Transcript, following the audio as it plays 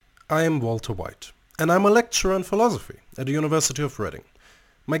I am Walter White, and I'm a lecturer in philosophy at the University of Reading.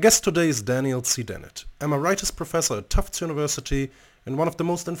 My guest today is Daniel C. Dennett, emeritus professor at Tufts University and one of the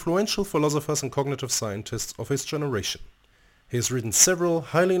most influential philosophers and cognitive scientists of his generation. He has written several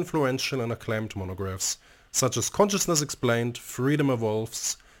highly influential and acclaimed monographs, such as Consciousness Explained, Freedom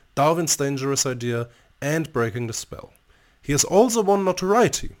Evolves, Darwin's Dangerous Idea, and Breaking the Spell. He has also won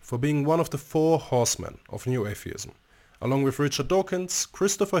notoriety for being one of the four horsemen of New Atheism, along with Richard Dawkins,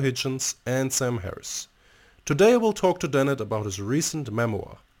 Christopher Hitchens, and Sam Harris. Today I will talk to Dennett about his recent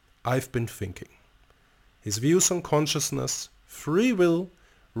memoir, I've Been Thinking. His views on consciousness, free will,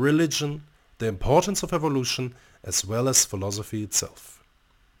 religion, the importance of evolution, as well as philosophy itself.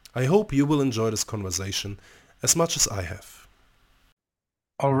 I hope you will enjoy this conversation as much as I have.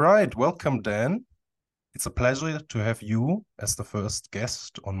 All right, welcome Dan. It's a pleasure to have you as the first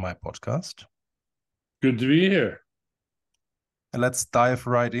guest on my podcast. Good to be here. And let's dive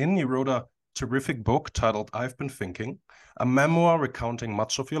right in. You wrote a terrific book titled I've Been Thinking, a memoir recounting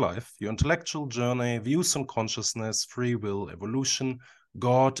much of your life, your intellectual journey, views on consciousness, free will, evolution,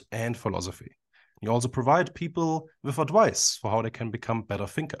 God, and philosophy. You also provide people with advice for how they can become better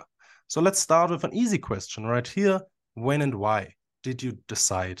thinkers. So let's start with an easy question right here. When and why did you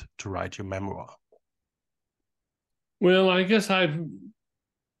decide to write your memoir? Well, I guess I've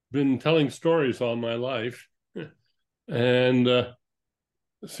been telling stories all my life, and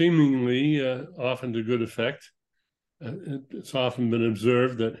seemingly often to good effect. It's often been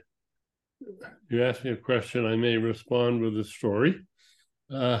observed that you ask me a question, I may respond with a story.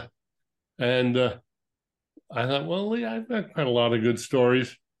 And I thought, well, yeah, I've got quite a lot of good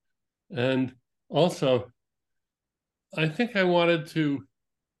stories. And also, I think I wanted to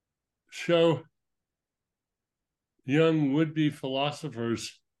show young would-be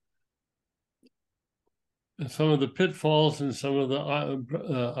philosophers some of the pitfalls and some of the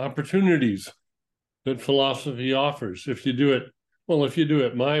opportunities that philosophy offers if you do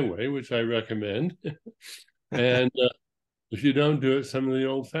it my way, which I recommend, and if you don't do it some of the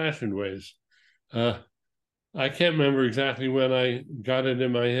old-fashioned ways. I can't remember exactly when I got it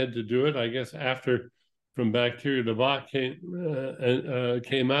in my head to do it. I guess after From Bacteria to Bach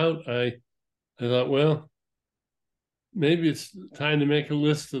came out, I thought, well, maybe it's time to make a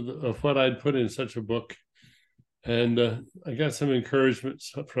list of what I'd put in such a book. And I got some encouragement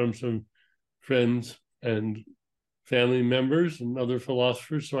from some friends and family members and other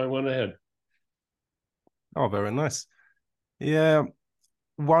philosophers, so I went ahead. Oh, very nice. Yeah,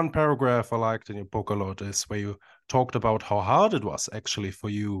 one paragraph I liked in your book a lot is where you talked about how hard it was actually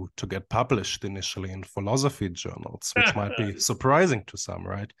for you to get published initially in philosophy journals, which might be surprising to some,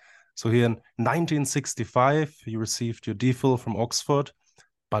 right? So here in 1965, you received your DPhil from Oxford,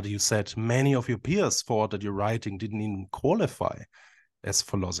 but you said many of your peers thought that your writing didn't even qualify as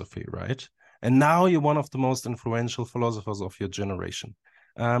philosophy, right? And now you're one of the most influential philosophers of your generation.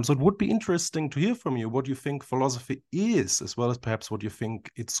 So it would be interesting to hear from you what you think philosophy is, as well as perhaps what you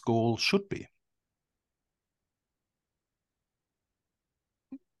think its goal should be.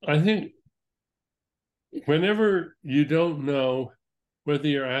 I think whenever you don't know whether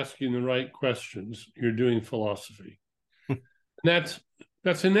you're asking the right questions, you're doing philosophy. And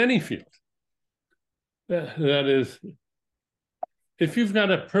that's in any field. That is, if you've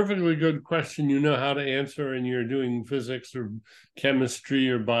got a perfectly good question you know how to answer and you're doing physics or chemistry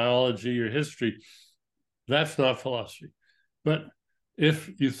or biology or history, that's not philosophy. But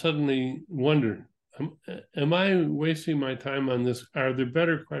if you suddenly wonder, am I wasting my time on this? Are there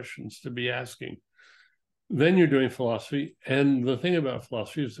better questions to be asking? Then you're doing philosophy. And the thing about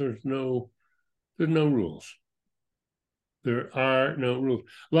philosophy is there's no rules. There are no rules.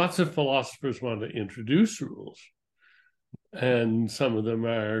 Lots of philosophers want to introduce rules, and some of them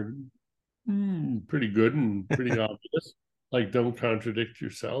are pretty good and pretty obvious, like don't contradict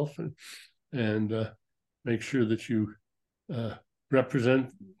yourself and make sure that you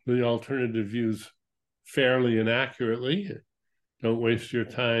represent the alternative views fairly and accurately. Don't waste your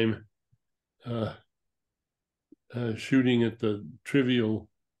time shooting at the trivial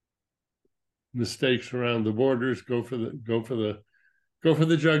mistakes around the borders. Go for the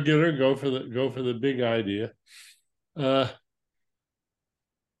jugular. Go for the big idea.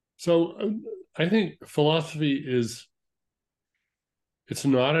 So I think philosophy it's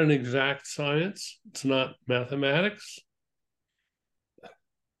not an exact science. It's not mathematics.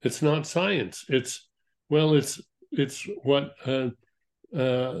 It's not science. It's what two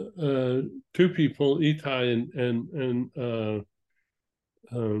people, Itai and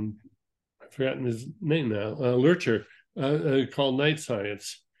I've forgotten his name now, Lurcher, called night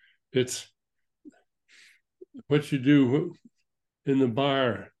science. It's what you do in the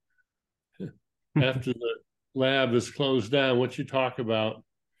bar after the lab is closed down, what you talk about,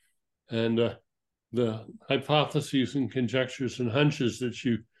 and the hypotheses and conjectures and hunches that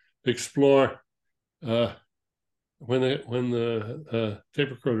you explore when the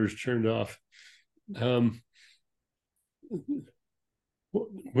tape recorder is turned off.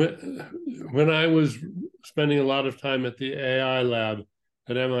 When I was spending a lot of time at the AI lab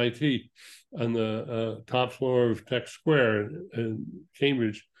at MIT on the top floor of Tech Square in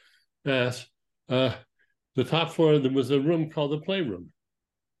Cambridge, Mass, the top floor, there was a room called the Playroom.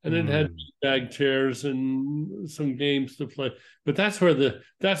 And it had bag chairs and some games to play. But that's where the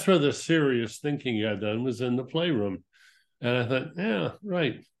serious thinking got done, was in the Playroom. And I thought, yeah,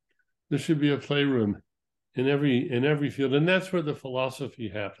 right. There should be a playroom in every field. And that's where the philosophy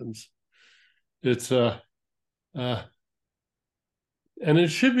happens. It's and it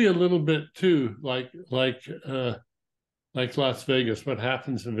should be a little bit too, like Las Vegas. What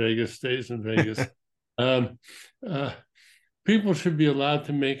happens in Vegas stays in Vegas. People should be allowed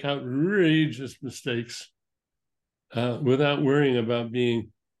to make outrageous mistakes without worrying about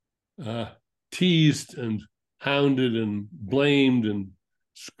being teased and hounded and blamed and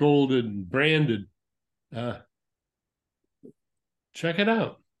scolded and branded. Check it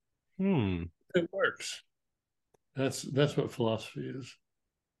out. It works. That's what philosophy is.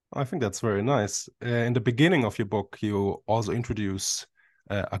 I think that's very nice. In the beginning of your book, you also introduce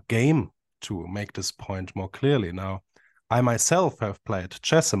a game to make this point more clearly. Now, I myself have played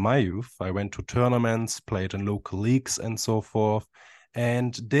chess in my youth. I went to tournaments, played in local leagues and so forth.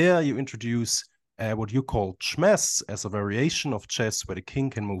 And there you introduce what you call chess as a variation of chess where the king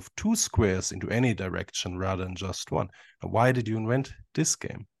can move 2 squares into any direction rather than just one. Now, why did you invent this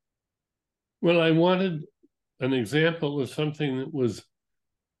game? Well, I wanted an example of something that was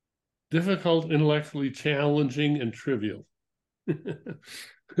difficult, intellectually challenging, and trivial.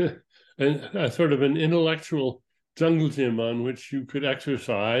 And a sort of an intellectual jungle gym on which you could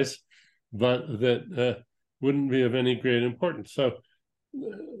exercise, but that wouldn't be of any great importance. So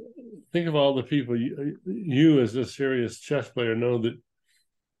think of all the people you as a serious chess player know that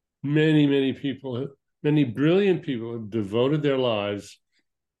many people, many brilliant people have devoted their lives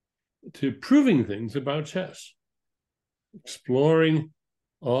to proving things about chess, exploring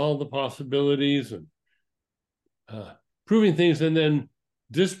all the possibilities and proving things and then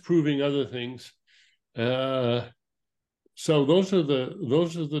disproving other things. So those are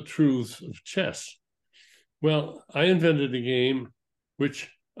the truths of chess. Well, I invented a game which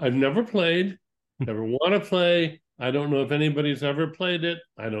I've never played, never want to play. I don't know if anybody's ever played it.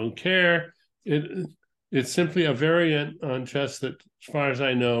 I don't care. It's simply a variant on chess that, as far as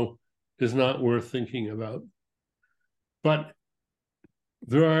I know, is not worth thinking about. But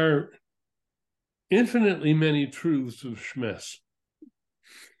there are infinitely many truths of Schmiss.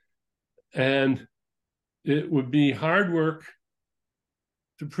 And it would be hard work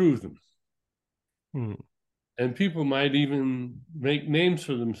to prove them. And people might even make names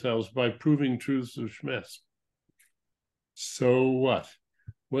for themselves by proving truths of Schmiss. So what?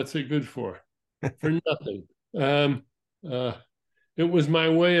 What's it good for? For nothing. It was my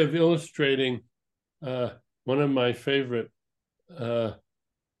way of illustrating one of my favorite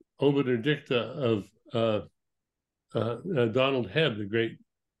obiter dicta of Donald Hebb, the great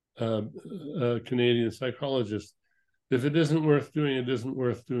Canadian psychologist. If it isn't worth doing, it isn't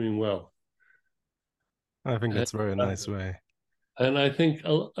worth doing well. I think that's a very nice way. And I think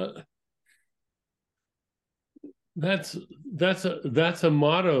that's a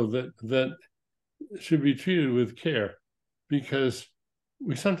motto that should be treated with care, because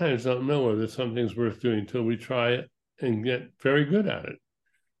we sometimes don't know whether something's worth doing until we try it and get very good at it.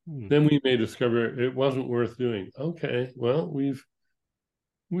 Then we may discover it wasn't worth doing. Okay, well, we've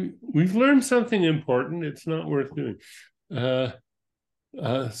learned something important. It's not worth doing.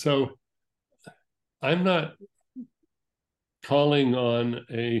 So I'm not calling on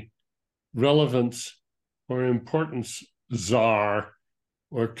a relevance or importance czar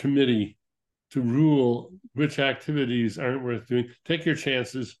or committee to rule which activities aren't worth doing. Take your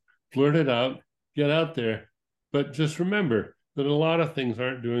chances, blurt it out, get out there. But just remember that a lot of things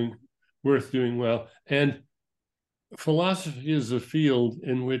aren't worth doing well. And philosophy is a field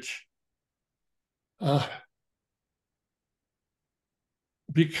in which,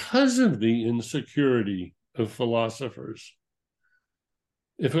 because of the insecurity of philosophers,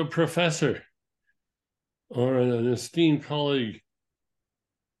 if a professor or an esteemed colleague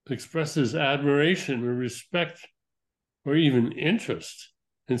expresses admiration or respect or even interest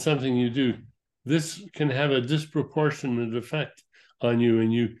in something you do, this can have a disproportionate effect on you,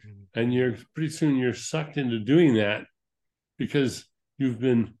 and you're pretty soon you're sucked into doing that because you've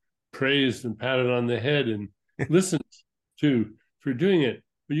been praised and patted on the head and listened to for doing it.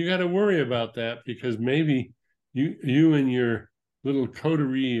 But you got to worry about that, because maybe you and your little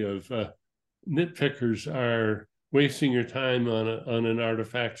coterie of nitpickers are wasting your time on an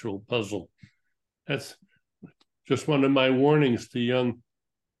artifactual puzzle. That's just one of my warnings to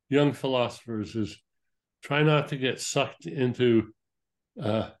young philosophers: is try not to get sucked into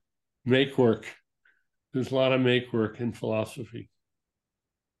make work. There's a lot of make work in philosophy.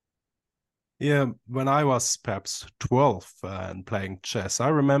 Yeah, when I was perhaps 12 and playing chess, I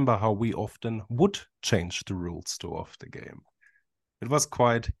remember how we often would change the rules of the game. It was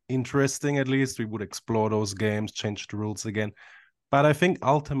quite interesting, at least. We would explore those games, change the rules again. But I think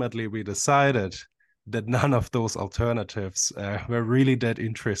ultimately we decided that none of those alternatives were really that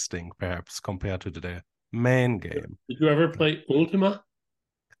interesting, perhaps, compared to the main game. Did you ever play Ultima?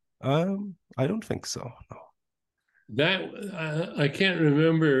 I don't think so, no. That I can't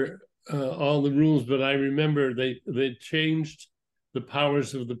remember all the rules, but I remember they changed the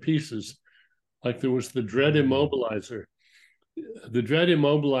powers of the pieces. Like there was the dread immobilizer. The dread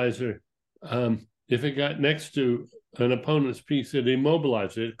immobilizer, if it got next to an opponent's piece, it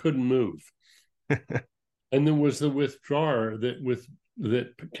immobilized it. It couldn't move. And there was the withdrawer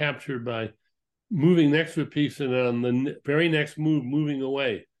that captured by moving next to a piece and on the very next move moving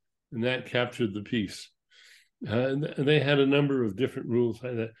away, and that captured the piece. They had a number of different rules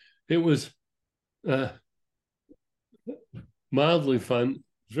like that. It was mildly fun.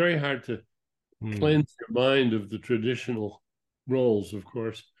 Very hard to cleanse your mind of the traditional roles, of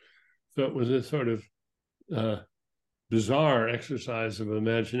course. So it was a sort of bizarre exercise of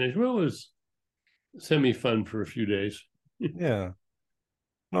imagination. Well, it was semi-fun for a few days. Yeah.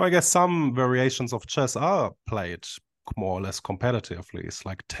 No, I guess some variations of chess are played more or less competitively. It's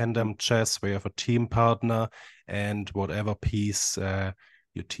like tandem chess, where you have a team partner, and whatever piece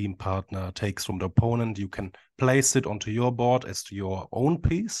your team partner takes from the opponent, you can place it onto your board as to your own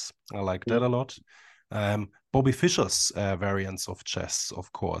piece. I like that a lot. Bobby Fischer's variants of chess,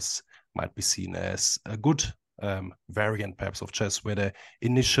 of course, might be seen as a good variant, perhaps, of chess, where the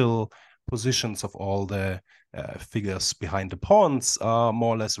initial positions of all the figures behind the pawns are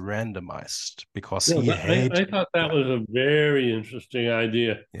more or less randomized, because I thought that was a very interesting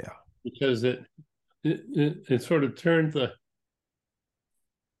idea. Yeah, because it sort of turned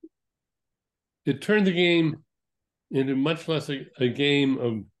the game into much less a game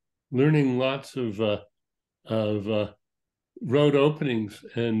of learning lots of road openings,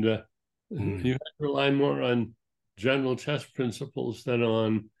 and you have to rely more on general chess principles than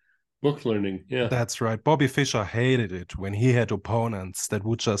on book learning. Yeah, that's right. Bobby Fischer hated it when he had opponents that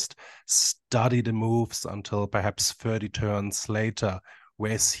would just study the moves until perhaps 30 turns later,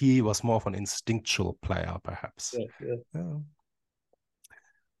 whereas he was more of an instinctual player, perhaps. Yeah.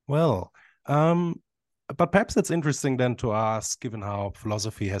 Well, but perhaps it's interesting then to ask, given how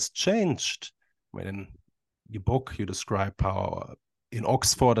philosophy has changed. I mean, in your book, you describe how in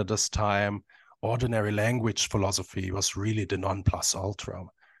Oxford at this time, ordinary language philosophy was really the non plus ultra.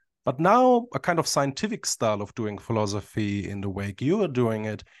 But now a kind of scientific style of doing philosophy in the way you are doing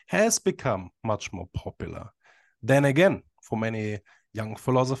it has become much more popular. Then again, for many young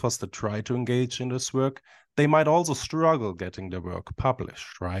philosophers that try to engage in this work, they might also struggle getting their work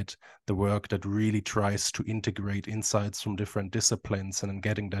published, right? The work that really tries to integrate insights from different disciplines and then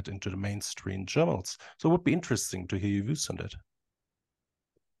getting that into the mainstream journals. So it would be interesting to hear your views on that.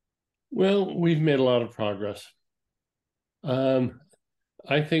 Well, we've made a lot of progress.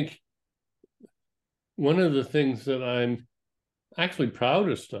 I think one of the things that I'm actually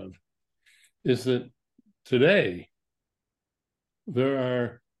proudest of is that today there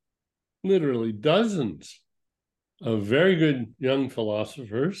are literally dozens of very good young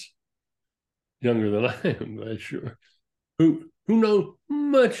philosophers, younger than I am, I'm sure, who know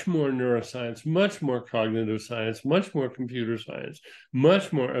much more neuroscience, much more cognitive science, much more computer science,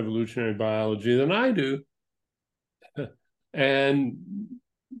 much more evolutionary biology than I do. And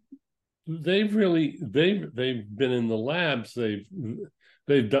they've been in the labs,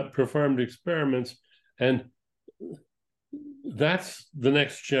 they've performed experiments, and that's the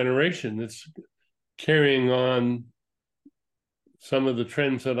next generation that's carrying on some of the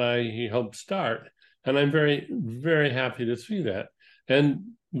trends that I helped start. And I'm very, very happy to see that. And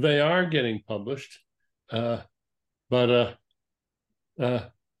they are getting published, but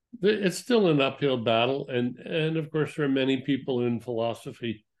it's still an uphill battle. And of course, there are many people in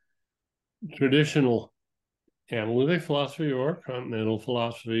philosophy, traditional analytic philosophy or continental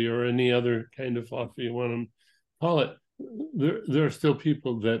philosophy or any other kind of philosophy you want to call it. There are still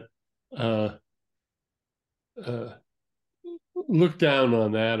people that look down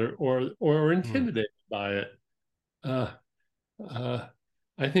on that or intimidated by it. Uh, uh,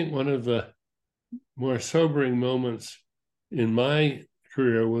 I think one of the more sobering moments in my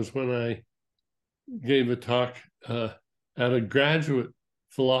career was when I gave a talk at a graduate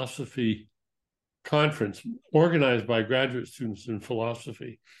philosophy conference organized by graduate students in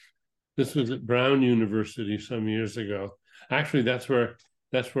philosophy. This was at Brown University some years ago. Actually, that's where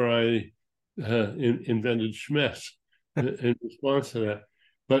I invented Schmess in response to that.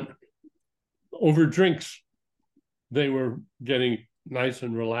 But over drinks, they were getting nice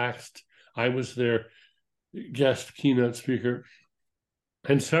and relaxed. I was their guest keynote speaker.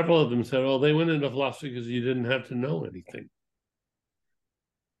 And several of them said, oh, they went into philosophy because you didn't have to know anything.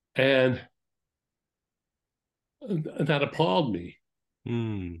 And that appalled me.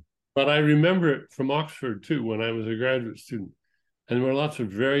 Mm. But I remember it from Oxford, too, when I was a graduate student. And there were lots of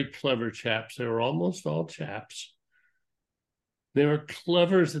very clever chaps. They were almost all chaps. They were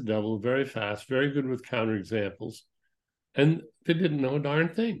clever as the devil, very fast, very good with counterexamples. And they didn't know a darn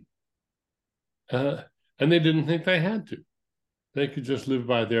thing. And they didn't think they had to. They could just live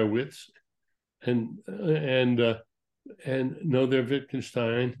by their wits and know their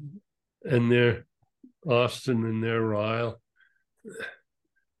Wittgenstein and their Austin and their Ryle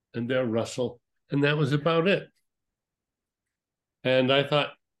and their Russell. And that was about it. And I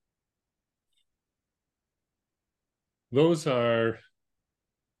thought, those are,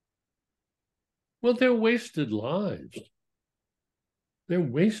 well, they're wasted lives. They're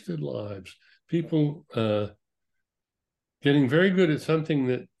wasted lives. People getting very good at something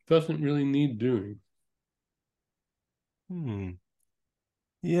that doesn't really need doing.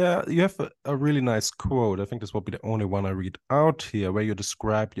 Yeah, you have a really nice quote. I think this will be the only one I read out here, where you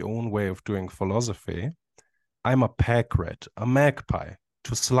describe your own way of doing philosophy. I'm a pack rat, a magpie,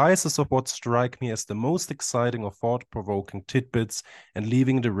 to slices of what strike me as the most exciting or thought-provoking tidbits and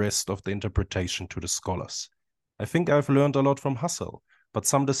leaving the rest of the interpretation to the scholars. I think I've learned a lot from Husserl, but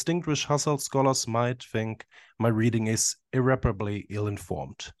some distinguished Husserl scholars might think my reading is irreparably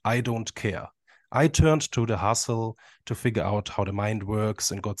ill-informed. I don't care. I turned to the Husserl to figure out how the mind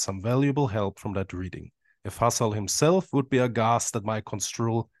works and got some valuable help from that reading. If Husserl himself would be aghast at my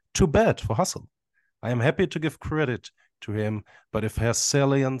construal, too bad for Husserl. I am happy to give credit to him, but if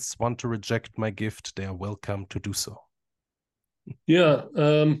Husserlians want to reject my gift, they are welcome to do so. Yeah,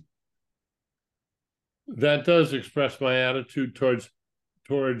 that does express my attitude towards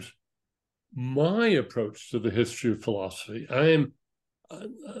my approach to the history of philosophy. I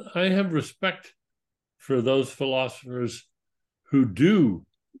have respect for those philosophers who do,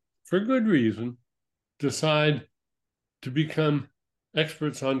 for good reason, decide to become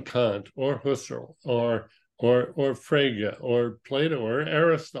experts on Kant or Husserl or Frege or Plato or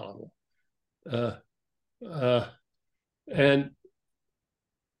Aristotle, and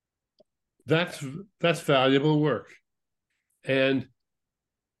that's valuable work. And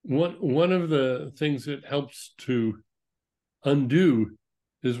one of the things that helps to undo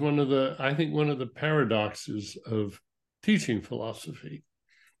is one of the paradoxes of teaching philosophy.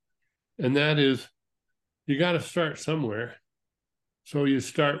 And that is, you got to start somewhere. So you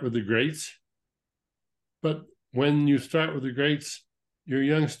start with the greats. But when you start with the greats, your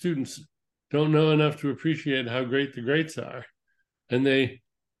young students don't know enough to appreciate how great the greats are. And they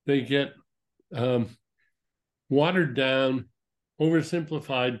get watered down,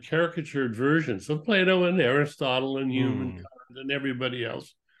 oversimplified, caricatured versions of Plato and Aristotle and Hume and Kant and everybody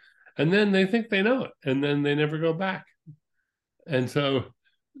else. And then they think they know it, and then they never go back. And so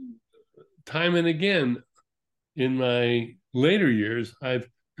time and again in my later years, I've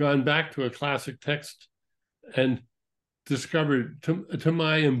gone back to a classic text and discovered, to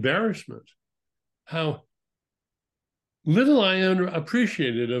my embarrassment, how little I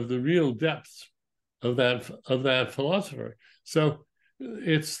appreciated of the real depths of that philosopher. So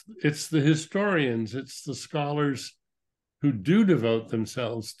it's the historians, it's the scholars who do devote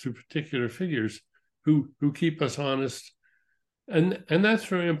themselves to particular figures who keep us honest, and that's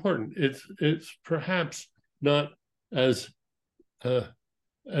very important. It's perhaps not as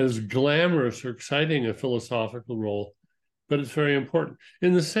glamorous or exciting a philosophical role, but it's very important.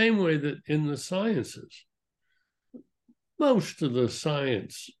 In the same way that in the sciences, most of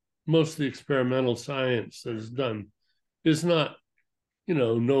the experimental science that is done is not,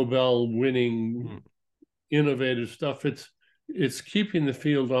 Nobel-winning innovative stuff. It's keeping the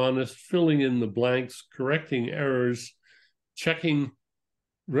field honest, filling in the blanks, correcting errors, checking,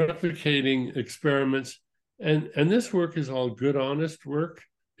 replicating experiments. And this work is all good, honest work.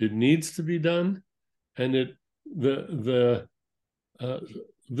 It needs to be done. And the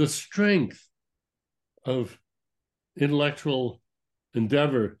strength of intellectual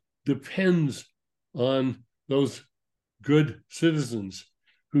endeavor depends on those good citizens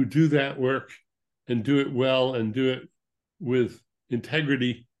who do that work and do it well and do it with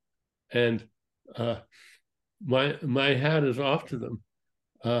integrity. And my hat is off to them.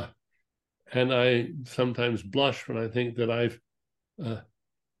 And I sometimes blush when I think that I've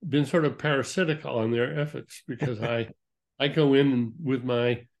been sort of parasitic on their efforts, because I go in with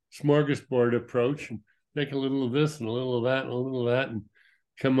my smorgasbord approach and take a little of this and a little of that and a little of that and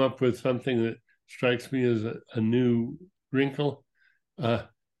come up with something that strikes me as a new wrinkle,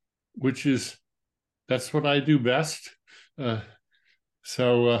 which is, that's what I do best. But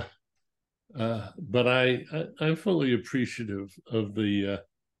I'm fully appreciative of the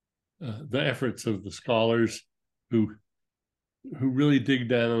efforts of the scholars who really dig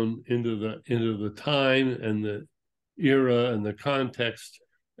down into the time and the era and the context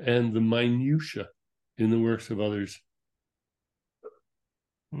and the minutia in the works of others.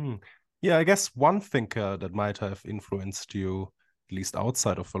 Yeah, I guess one thinker that might have influenced you, at least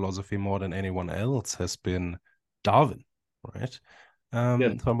outside of philosophy, more than anyone else has been Darwin, right?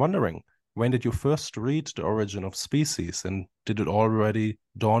 Yes. So I'm wondering, when did you first read The Origin of Species, and did it already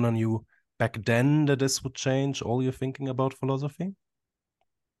dawn on you back then that this would change all your thinking about philosophy?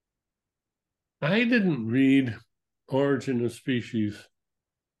 I didn't read Origin of Species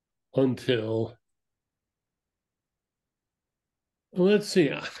until, let's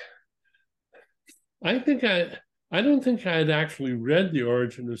see, I don't think I had actually read The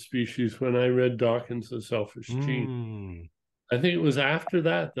Origin of Species when I read Dawkins' The Selfish Gene. I think it was after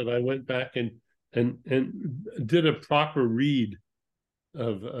that I went back and did a proper read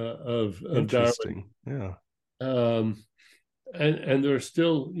of Interesting. Darwin. Yeah. And there are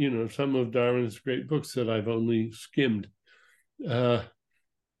still, some of Darwin's great books that I've only skimmed. But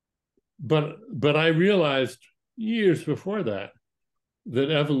I realized years before that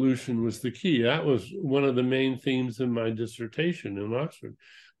evolution was the key. That was one of the main themes in my dissertation in Oxford.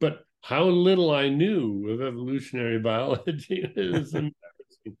 But how little I knew of evolutionary biology is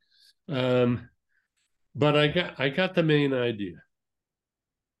embarrassing. But I got the main idea.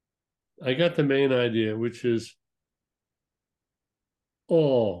 Which is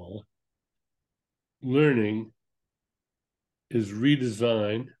all learning is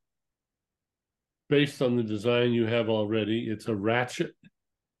redesign based on the design you have already. It's a ratchet,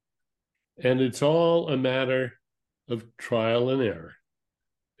 and it's all a matter of trial and error.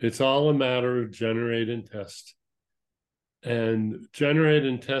 It's all a matter of generate and test. And generate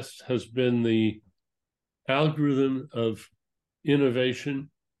and test has been the algorithm of innovation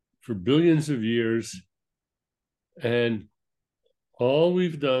for billions of years. And all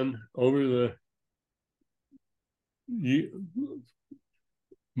we've done over the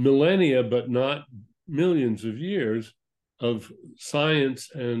millennia, but not millions of years of science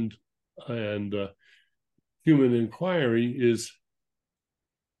and human inquiry, is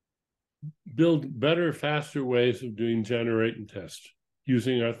build better, faster ways of doing generate and test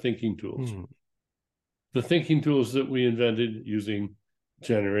using our thinking tools. The thinking tools that we invented using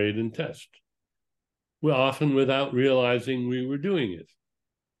generate and test, well, often without realizing we were doing it.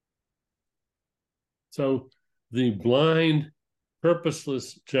 So the blind,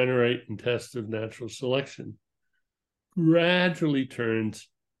 purposeless generate and test of natural selection gradually turns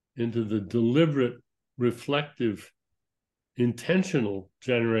into the deliberate, reflective, intentional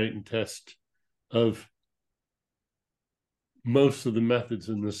generate and test of most of the methods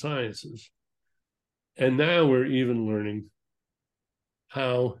in the sciences. And now we're even learning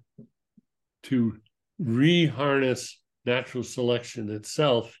how to reharness natural selection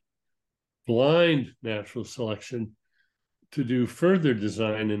itself, blind natural selection, to do further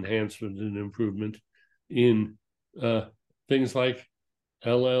design enhancement and improvement in things like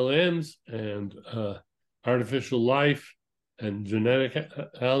LLMs and artificial life and genetic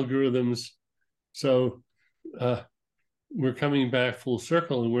algorithms. So we're coming back full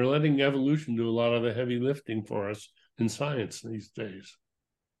circle, and we're letting evolution do a lot of the heavy lifting for us in science these days.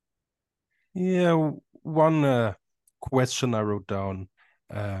 Yeah, one question I wrote down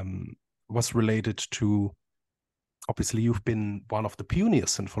was related to, obviously you've been one of the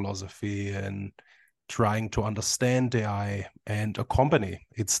pioneers in philosophy and trying to understand AI and accompany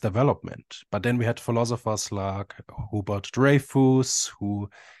its development. But then we had philosophers like Hubert Dreyfus, who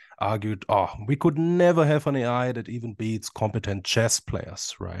argued, oh, we could never have an AI that even beats competent chess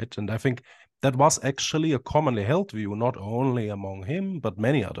players, right? And I think that was actually a commonly held view, not only among him, but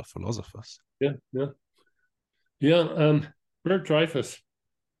many other philosophers. Bert Dreyfus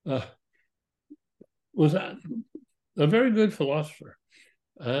was a very good philosopher.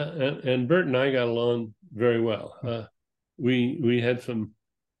 And Bert and I got along very well. we had some,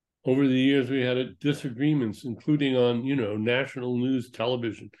 over the years, we had disagreements, including on, national news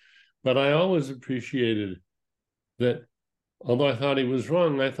television. But I always appreciated that, although I thought he was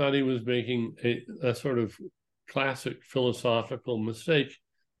wrong, I thought he was making a sort of classic philosophical mistake.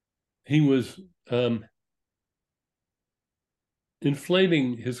 He was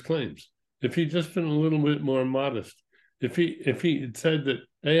inflating his claims. If he'd just been a little bit more modest, if he had said that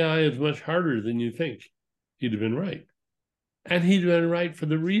AI is much harder than you think, he'd have been right. And he'd been right for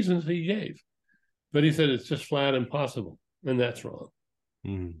the reasons he gave. But he said it's just flat impossible, and that's wrong.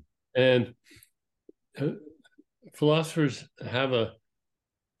 Mm. And philosophers have a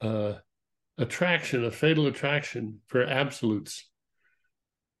fatal attraction for absolutes.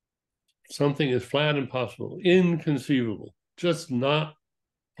 Something is flat impossible, inconceivable, just not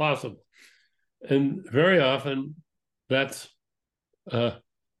possible. And very often that's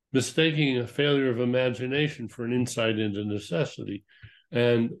mistaking a failure of imagination for an insight into necessity.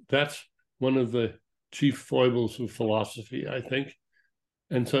 And that's one of the chief foibles of philosophy, I think.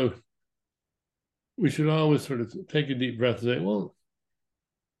 And so we should always sort of take a deep breath and say, well,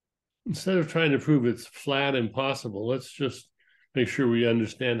 instead of trying to prove it's flat impossible, let's just make sure we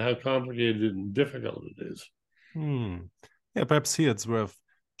understand how complicated and difficult it is. Yeah, perhaps here it's worth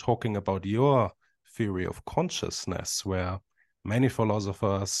talking about your theory of consciousness, where many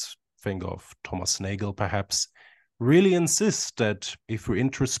philosophers, think of Thomas Nagel perhaps, really insist that if we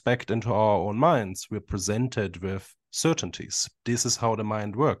introspect into our own minds, we're presented with certainties. This is how the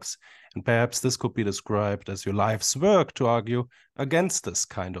mind works. And perhaps this could be described as your life's work to argue against this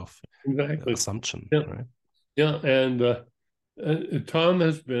kind of assumption. Yeah. Right? Yeah, and Tom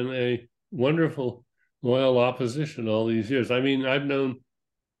has been a wonderful, loyal opposition all these years. I mean, I've known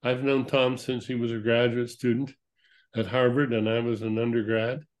Tom since he was a graduate student at Harvard, and I was an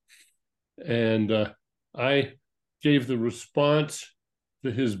undergrad. And I gave the response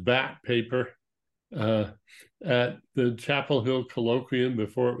to his back paper at the Chapel Hill Colloquium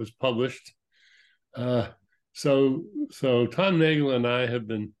before it was published. So Tom Nagel and I have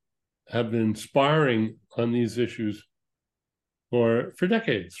been sparring on these issues for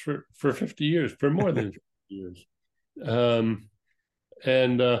decades, for 50 years, for more than 50 years.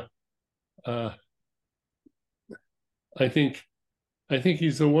 I think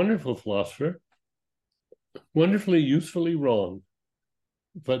he's a wonderful philosopher, wonderfully usefully wrong.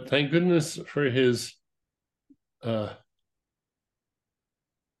 But thank goodness for his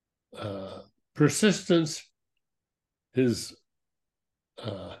persistence, his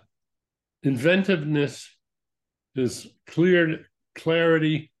inventiveness, his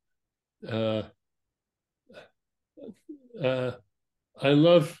clarity. I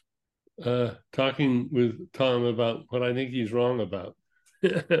love talking with Tom about what I think he's wrong about.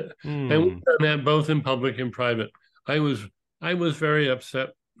 And we've done that both in public and private. I was very upset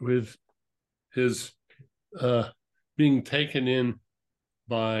with his being taken in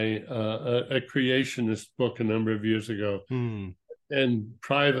by a creationist book a number of years ago. And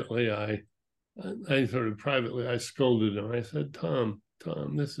privately, I scolded him. I said, Tom,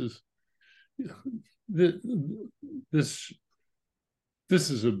 this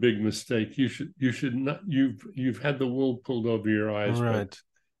is a big mistake. You should not. You've had the wool pulled over your eyes. Right.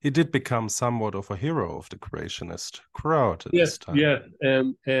 He did become somewhat of a hero of the creationist crowd at this time. Yeah,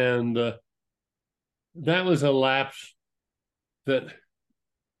 and that was a lapse that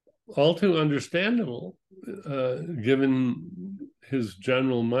all too understandable, given his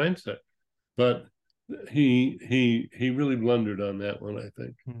general mindset. But he really blundered on that one, I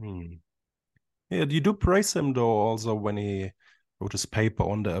think. Yeah, you do praise him though also when he wrote his paper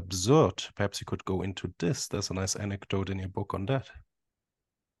on the absurd. Perhaps you could go into this. There's a nice anecdote in your book on that.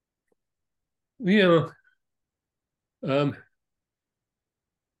 Yeah.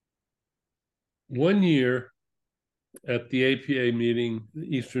 One year at the APA meeting,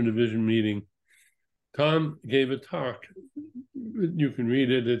 the Eastern Division meeting, Tom gave a talk. You can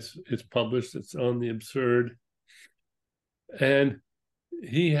read it. It's published. It's on the absurd. And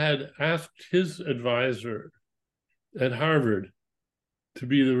he had asked his advisor at Harvard to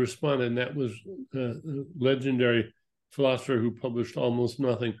be the respondent. And that was a legendary philosopher who published almost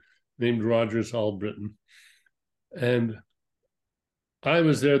nothing, named Rogers Albritton. And I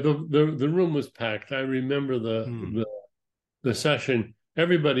was there. The room was packed. I remember the session.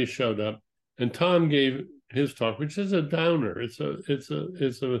 Everybody showed up, and Tom gave his talk, which is a downer. It's a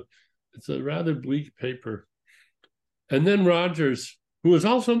rather bleak paper. And then Rogers, who was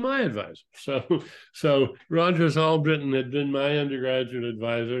also my advisor, so Rogers Albritton had been my undergraduate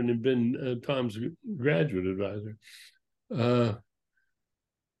advisor and had been Tom's graduate advisor.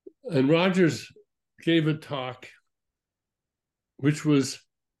 And Rogers gave a talk which was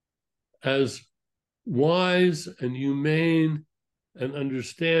as wise and humane and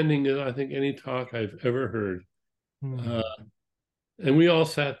understanding as I think any talk I've ever heard. And we all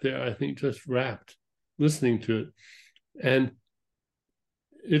sat there, I think, just rapt, listening to it. And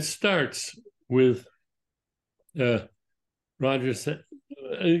it starts with Roger said,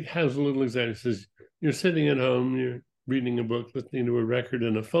 he has a little example. He says, you're sitting at home, you're reading a book, listening to a record,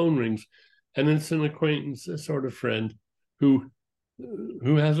 and a phone rings, and it's an acquaintance, a sort of friend who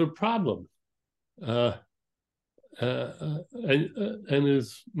has a problem. And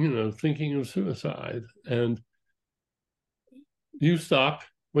is, thinking of suicide, and you stop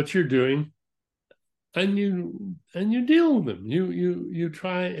what you're doing, and you deal with them. You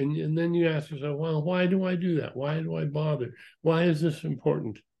try, and then you ask yourself, well, why do I do that? Why do I bother? Why is this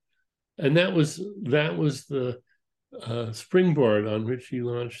important? And that was the springboard on which he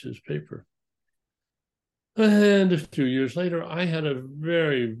launched his paper. And a few years later, I had a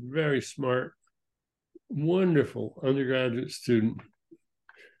very, very smart, wonderful undergraduate student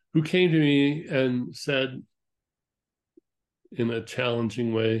who came to me and said, in a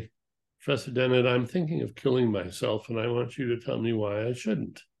challenging way, Professor Dennett, I'm thinking of killing myself, and I want you to tell me why I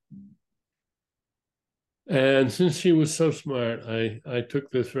shouldn't. And since she was so smart, I took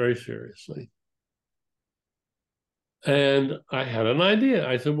this very seriously. And I had an idea.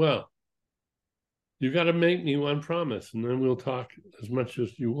 I said, well, you got to make me one promise, and then we'll talk as much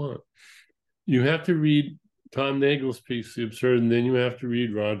as you want. You have to read Tom Nagel's piece, The Absurd, and then you have to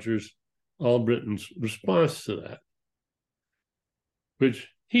read Rogers Albritton's response to that, which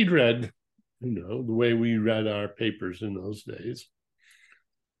he'd read, the way we read our papers in those days.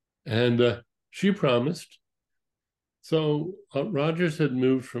 And she promised. So Rogers had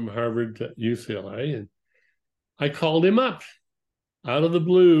moved from Harvard to UCLA, and I called him up out of the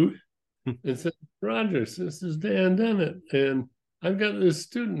blue and said, Rogers, this is Dan Dennett, and I've got this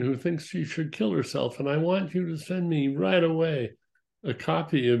student who thinks she should kill herself, and I want you to send me right away a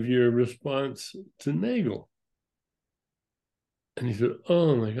copy of your response to Nagel. And he said,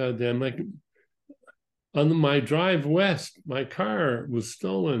 oh my God, Dan, on my drive west, my car was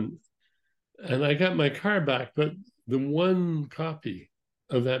stolen, and I got my car back, but the one copy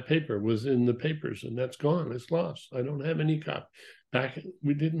of that paper was in the papers, and that's gone. It's lost. I don't have any copy.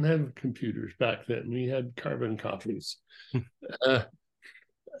 We didn't have computers back then. We had carbon copies.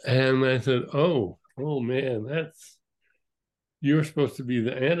 And I said, oh man, you're supposed to be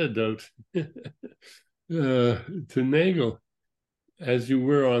the antidote to Nagel, as you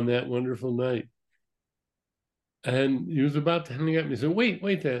were on that wonderful night. And he was about to hang up. And he said, wait,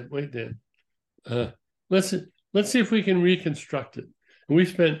 Dan. Let's see if we can reconstruct it. And we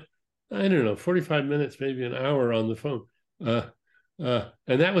spent, 45 minutes, maybe an hour on the phone.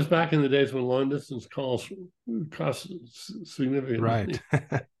 And that was back in the days when long distance calls cost significant money.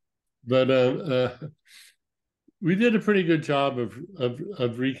 Right. But we did a pretty good job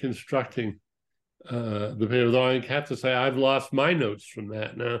of reconstructing the paper. Though I have to say I've lost my notes from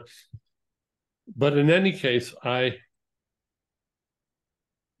that now. But in any case, I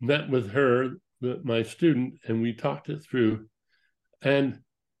met with her, my student, and we talked it through. And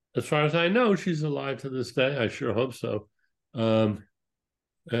as far as I know, she's alive to this day. I sure hope so. And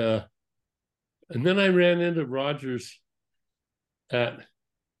then I ran into Rogers at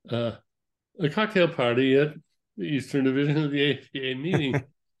a cocktail party at the Eastern Division of the APA meeting.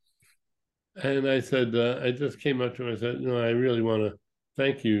 And I said, I just came up to him. I said, I really want to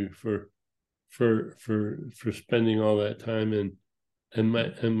thank you for spending all that time and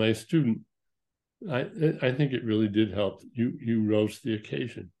my student. I think it really did help. You rose to the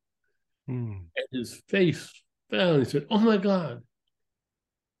occasion. And his face fell, and he said, oh my God,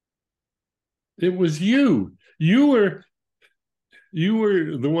 it was you. You were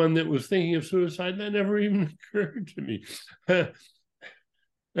the one that was thinking of suicide. That never even occurred to me. And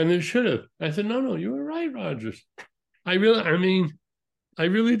it should have. I said, no, you were right, Rogers. I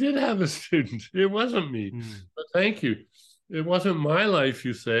really did have a student. It wasn't me. But thank you. It wasn't my life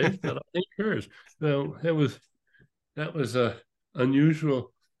you saved, but I think yours. So that was a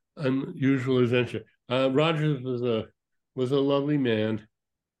unusual adventure. Rogers was a lovely man,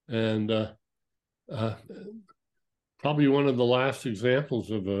 and probably one of the last examples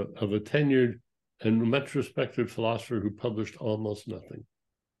of a tenured and much respected philosopher who published almost nothing.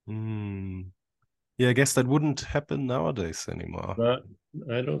 Yeah, I guess that wouldn't happen nowadays anymore.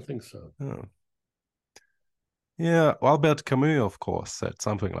 I don't think so. Oh. Yeah, Albert Camus, of course, said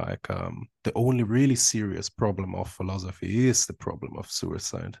something like, the only really serious problem of philosophy is the problem of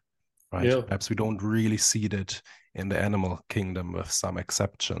suicide, right? Yeah. Perhaps we don't really see that in the animal kingdom with some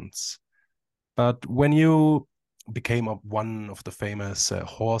exceptions. But when you became one of the famous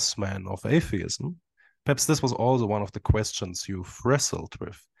horsemen of atheism. Perhaps this was also one of the questions you've wrestled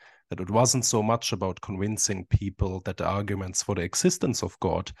with, that it wasn't so much about convincing people that the arguments for the existence of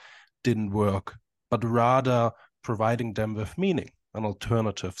God didn't work, but rather providing them with meaning, an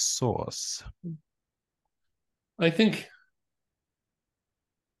alternative source. I think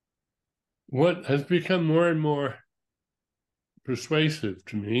what has become more and more persuasive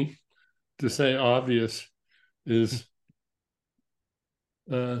to me, to say obvious is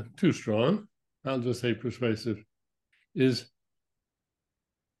too strong, I'll just say persuasive, is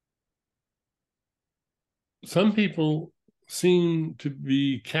some people seem to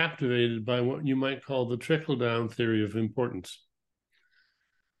be captivated by what you might call the trickle-down theory of importance.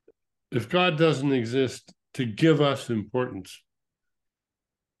 If God doesn't exist to give us importance,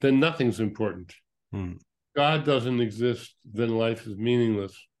 then nothing's important. God doesn't exist, then life is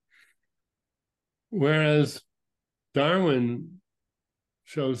meaningless. Whereas Darwin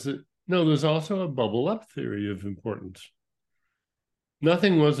shows that, no, there's also a bubble-up theory of importance.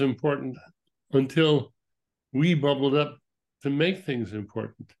 Nothing was important until we bubbled up to make things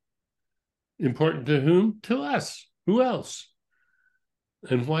important. Important to whom? To us. Who else?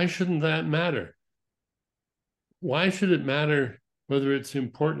 And why shouldn't that matter? Why should it matter whether it's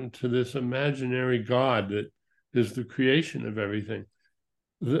important to this imaginary God that is the creation of everything?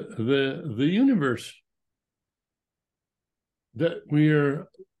 The universe that we are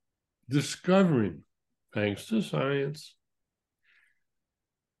discovering, thanks to science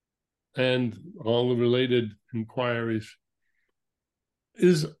and all the related inquiries,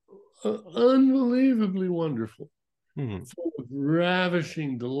 is unbelievably wonderful, full of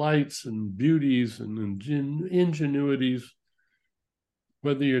ravishing delights and beauties and ingenuities,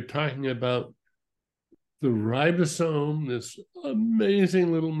 whether you're talking about the ribosome, this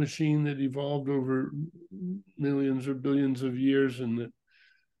amazing little machine that evolved over millions or billions of years and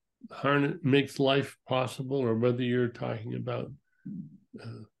that makes life possible, or whether you're talking about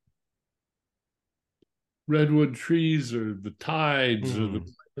redwood trees or the tides or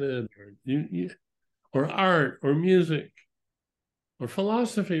the planet or art or music or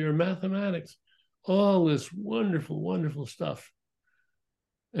philosophy or mathematics, all this wonderful, wonderful stuff.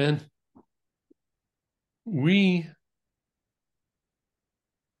 And we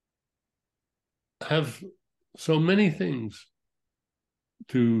have so many things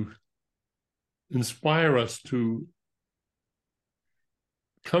to inspire us, to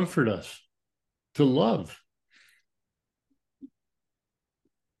comfort us, to love.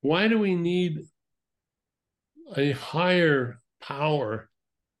 Why do we need a higher power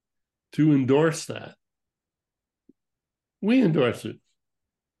to endorse that? We endorse it,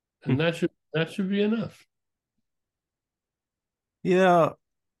 and that should be enough. Yeah,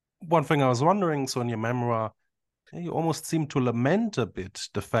 one thing I was wondering, so in your memoir, you almost seem to lament a bit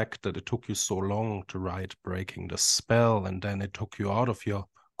the fact that it took you so long to write Breaking the Spell, and then it took you out of your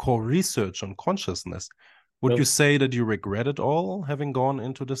core research on consciousness. Would you say that you regret it all, having gone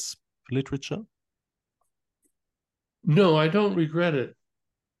into this literature? No, I don't regret it,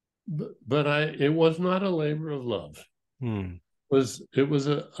 but it was not a labor of love. It was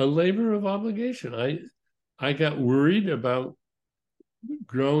a labor of obligation. I got worried about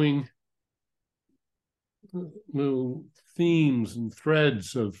growing little themes and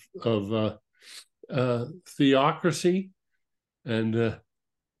threads of theocracy, and it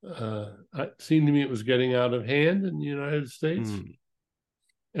seemed to me it was getting out of hand in the United States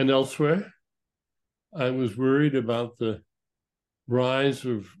and elsewhere. I was worried about the rise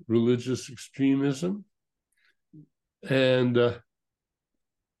of religious extremism, and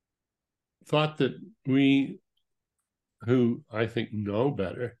thought that we, who I think know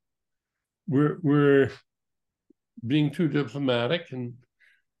better, we're being too diplomatic and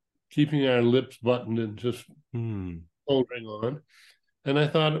keeping our lips buttoned and just holding on. And I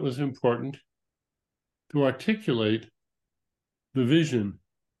thought it was important to articulate the vision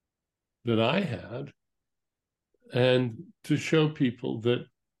that I had and to show people that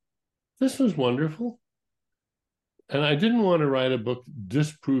this was wonderful. And I didn't want to write a book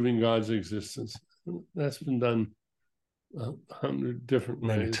disproving God's existence. That's been done 100 different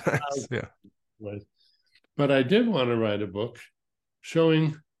Many ways. times, yeah. Ways. But I did want to write a book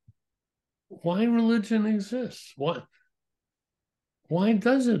showing why religion exists. Why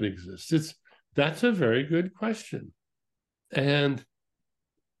does it exist? That's a very good question. And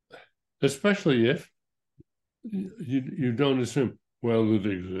especially if you don't assume, well, it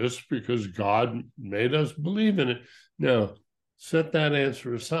exists because God made us believe in it. No, set that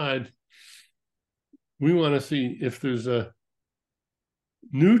answer aside. We want to see if there's a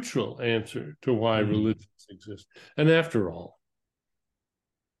neutral answer to why religions exist. And after all,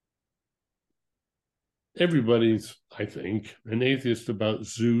 everybody's, I think, an atheist about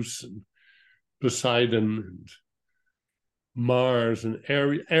Zeus and Poseidon and Mars and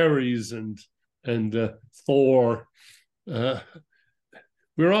Ares and Thor.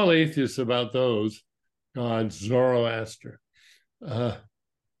 We're all atheists about those gods. Zoroaster. Uh,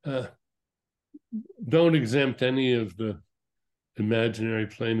 uh, don't exempt any of the imaginary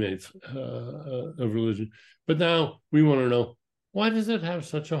playmates of religion. But now we want to know, why does it have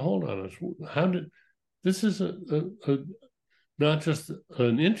such a hold on us? How did this is not just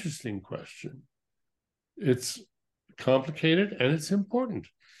an interesting question. It's complicated and it's important.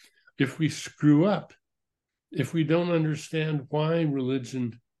 If we screw up, if we don't understand why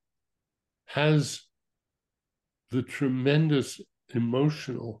religion has the tremendous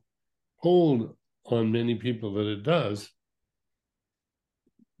emotional hold on many people that it does,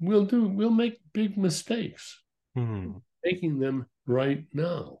 we'll make big mistakes. Making them right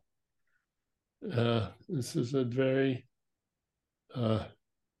now. This is a very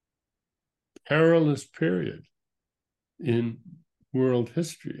perilous period in world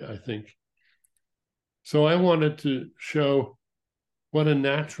history, I think. So I wanted to show what a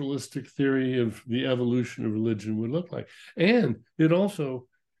naturalistic theory of the evolution of religion would look like. And it also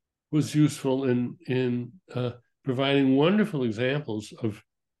was useful in providing wonderful examples of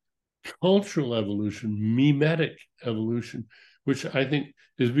cultural evolution, mimetic evolution, which I think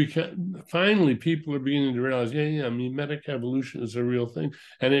is finally people are beginning to realize, mimetic evolution is a real thing.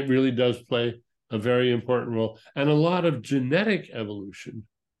 And it really does play a very important role. And a lot of genetic evolution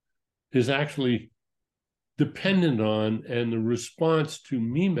is actually dependent on and the response to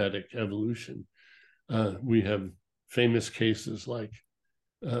mimetic evolution. We have famous cases like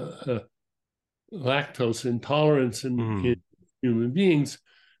lactose intolerance in human beings,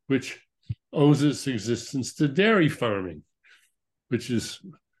 which owes its existence to dairy farming, which is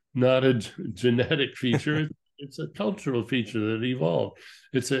not a genetic feature. It's a cultural feature that evolved.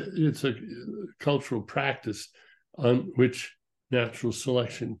 It's a cultural practice on which natural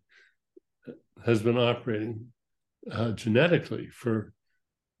selection has been operating genetically for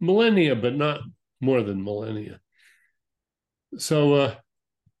millennia, but not more than millennia. So,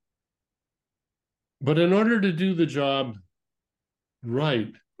 but in order to do the job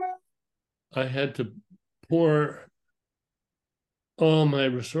right, I had to pour all my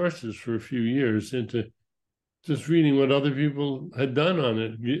resources for a few years into just reading what other people had done on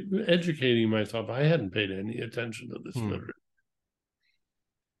it, educating myself. I hadn't paid any attention to this literature.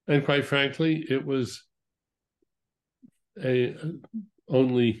 And quite frankly, it was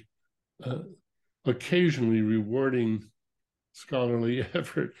only occasionally rewarding scholarly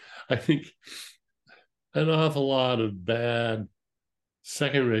effort. I think an awful lot of bad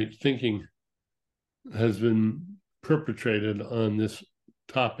second-rate thinking has been perpetrated on this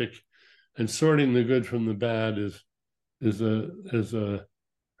topic, and sorting the good from the bad is a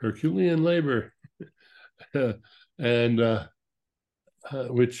Herculean labor, and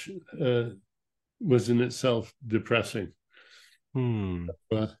which was in itself depressing.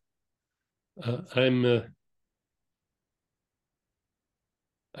 But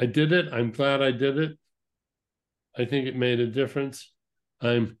I did it. I'm glad I did it. I think it made a difference.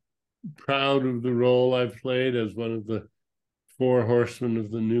 I'm proud of the role I've played as one of the four horsemen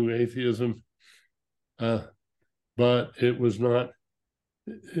of the new atheism. But it was not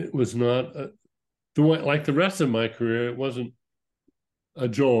the way, like the rest of my career, it wasn't a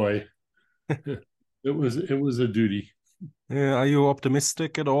joy. It was a duty. Yeah, are you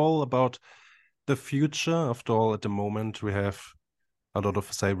optimistic at all about the future? After all, at the moment, we have a lot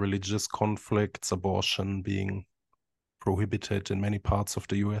of, say, religious conflicts, abortion being prohibited in many parts of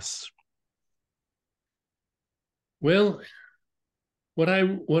the US. Well, what I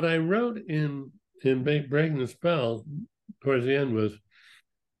wrote in Breaking the Spell towards the end was,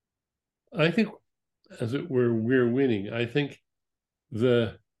 I think, as it were, we're winning. I think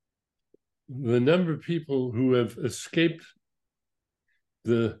the number of people who have escaped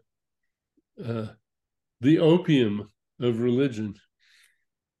the opium of religion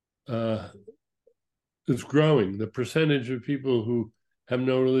is growing. The percentage of people who have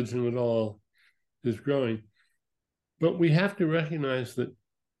no religion at all is growing. But we have to recognize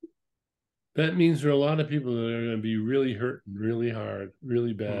that means there are a lot of people that are going to be really hurt really hard,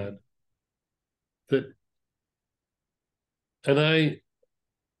 really bad. And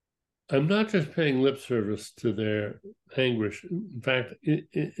I'm not just paying lip service to their anguish. In fact,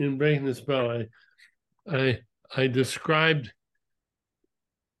 in Breaking the Spell, I described,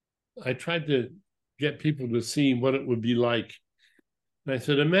 I tried to get people to see what it would be like. And I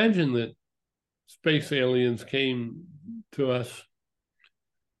said, imagine that space aliens came to us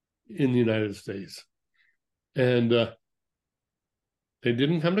in the United States. And they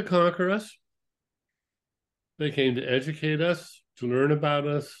didn't come to conquer us. They came to educate us, to learn about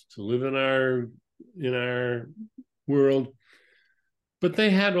us, to live in our world. But they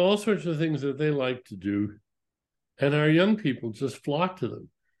had all sorts of things that they liked to do. And our young people just flocked to them.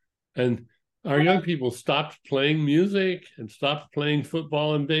 And our young people stopped playing music and stopped playing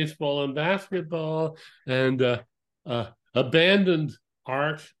football and baseball and basketball and abandoned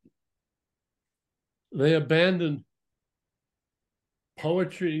art. They abandoned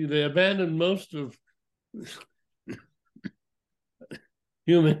poetry. They abandoned most of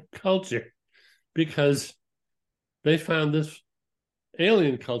human culture because they found this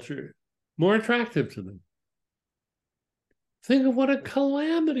alien culture more attractive to them. Think of what a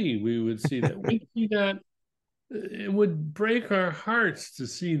calamity we would see that. We'd see that. It would break our hearts to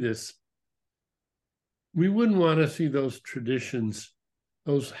see this. We wouldn't want to see those traditions,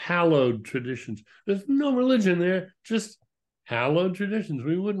 those hallowed traditions. There's no religion there, just hallowed traditions.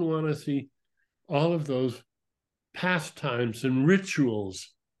 We wouldn't want to see all of those pastimes and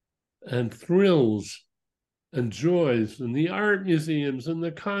rituals and thrills and joys and the art museums and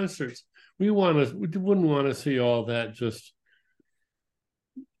the concerts. We wouldn't want to see all that just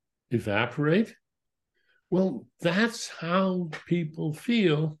evaporate. Well, that's how people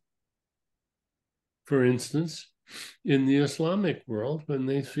feel, for instance, in the Islamic world when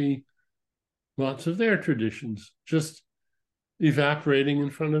they see lots of their traditions just evaporating in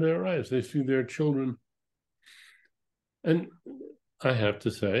front of their eyes. They see their children. And I have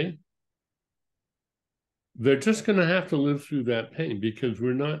to say, they're just going to have to live through that pain because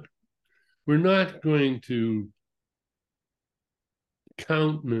we're not going to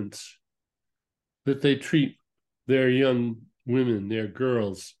countenance that they treat their young women, their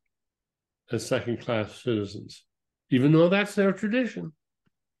girls, as second-class citizens, even though that's their tradition.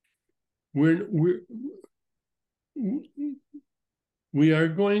 We are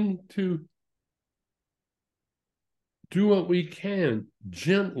going to do what we can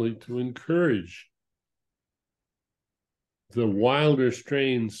gently to encourage the wilder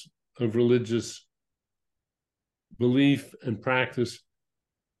strains of religious belief and practice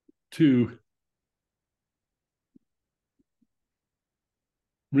to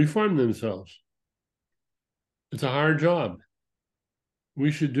reform themselves. It's a hard job.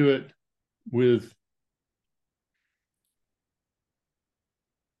 We should do it with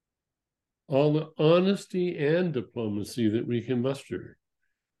all the honesty and diplomacy that we can muster.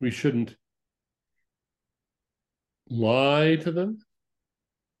 We shouldn't lie to them,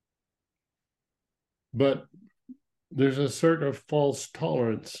 but there's a sort of false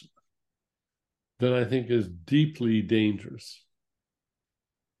tolerance that I think is deeply dangerous.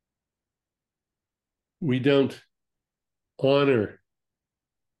 We don't honor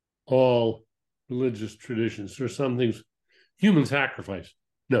all religious traditions. There's some things, human sacrifice.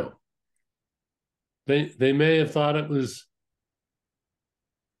 No. They may have thought it was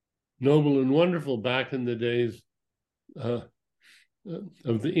noble and wonderful back in the days of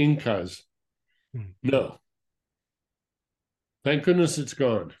the Incas. No. Thank goodness it's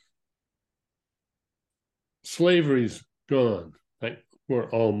gone. Slavery's gone. We're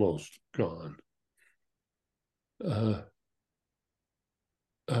almost gone.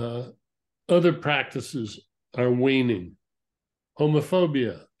 Other practices are waning.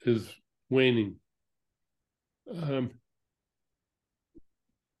 Homophobia is waning.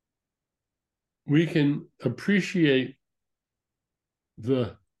 We can appreciate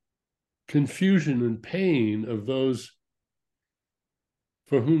the confusion and pain of those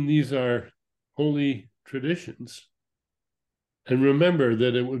for whom these are holy traditions. And remember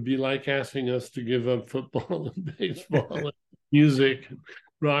that it would be like asking us to give up football and baseball and music, and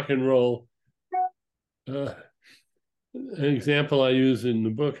rock and roll. An example I use in the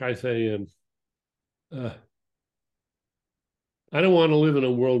book, I say, I don't want to live in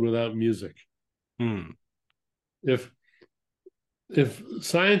a world without music. If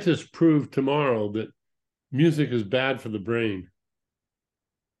scientists prove tomorrow that music is bad for the brain,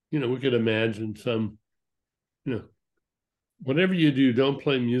 we could imagine some, whatever you do, don't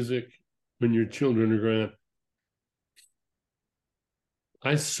play music when your children are growing up.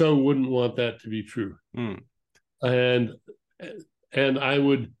 I so wouldn't want that to be true. And I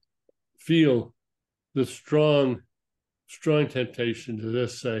would feel the strong temptation to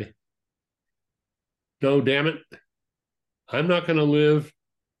just say, no, damn it, I'm not going to live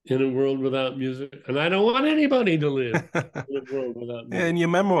in a world without music, and I don't want anybody to live in a world without music. Yeah, in your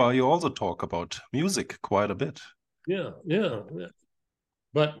memoir, you also talk about music quite a bit. Yeah.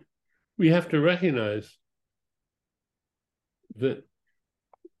 But we have to recognize that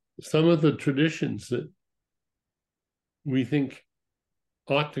some of the traditions that we think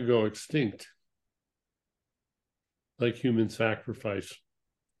ought to go extinct, like human sacrifice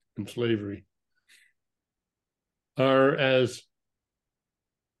and slavery, are as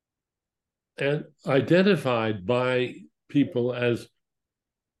identified by people as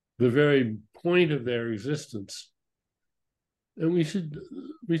the very point of their existence. And we should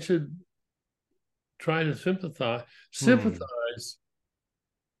try to sympathize,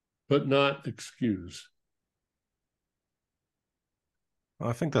 but not excuse.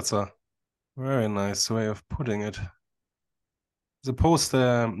 I think that's a very nice way of putting it. Suppose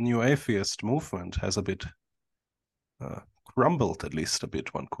the new atheist movement has a bit crumbled, at least a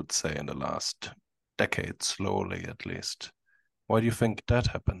bit, one could say, in the last decade, slowly at least. Why do you think that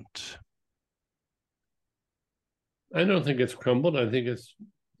happened? I don't think it's crumbled. I think it's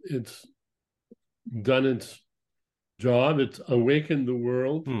done its job. It's awakened the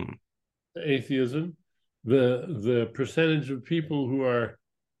world to atheism. The percentage of people who are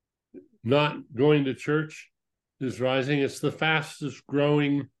not going to church is rising. It's the fastest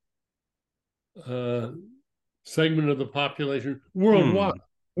growing segment of the population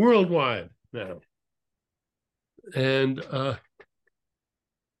worldwide now. And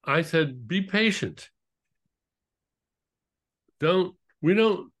I said, be patient. We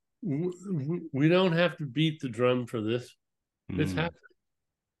don't have to beat the drum for this. It's happening.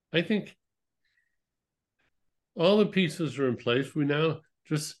 I think all the pieces are in place. We now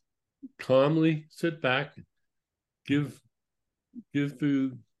just calmly sit back, give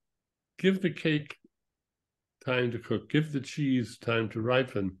the cake time to cook, give the cheese time to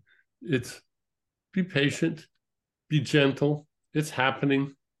ripen. Be patient, be gentle. It's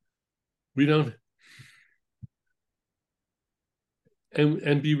happening. We don't,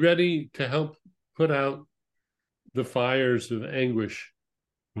 and be ready to help put out the fires of anguish.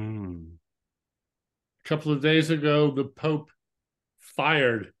 A couple of days ago, the Pope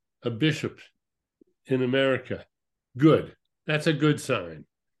fired a bishop in America. Good. That's a good sign.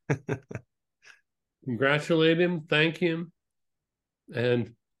 Congratulate him, thank him,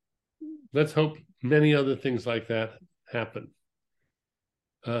 and let's hope many other things like that happen.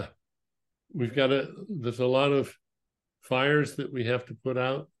 There's a lot of fires that we have to put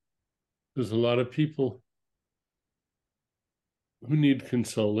out. There's a lot of people who need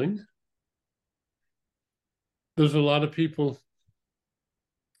consoling. There's a lot of people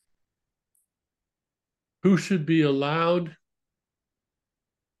who should be allowed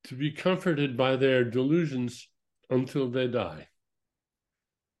to be comforted by their delusions until they die,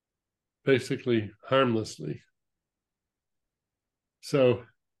 basically harmlessly. So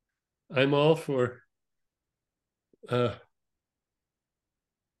I'm all for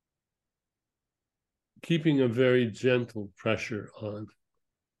keeping a very gentle pressure on,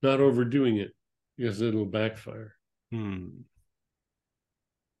 not overdoing it, because it'll backfire. And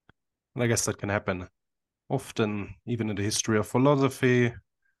I guess that can happen often, even in the history of philosophy,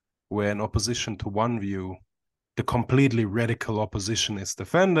 where in opposition to one view, the completely radical opposition is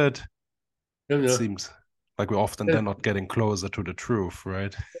defended. It seems like we're often then not getting closer to the truth,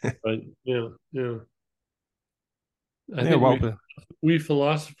 right? Right. Yeah. I think we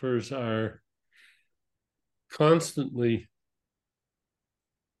philosophers are constantly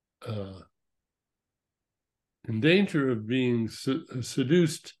in danger of being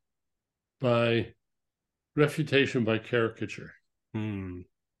seduced by refutation by caricature. And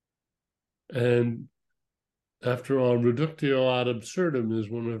after all, reductio ad absurdum is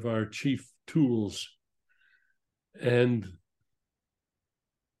one of our chief tools. And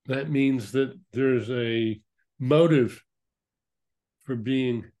that means that there's a motive for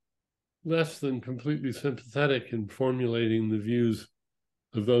being less than completely sympathetic in formulating the views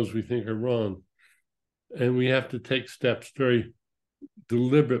of those we think are wrong. And we have to take steps, very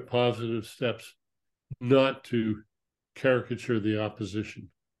deliberate, positive steps, not to caricature the opposition.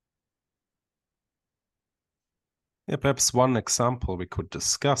 Yeah, perhaps one example we could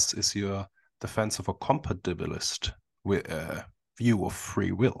discuss is your defense of a compatibilist view of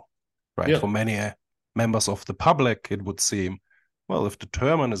free will, right? Yeah. For many members of the public, it would seem, well, if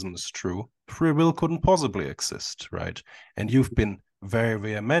determinism is true, free will couldn't possibly exist, right? And you've been very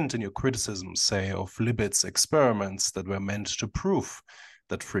vehement in your criticism, say, of Libet's experiments that were meant to prove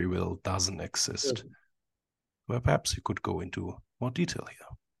that free will doesn't exist. Yeah. Well, perhaps you could go into more detail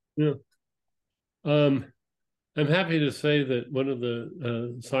here. Yeah. I'm happy to say that one of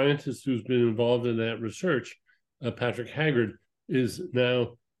the scientists who's been involved in that research, Patrick Haggard, is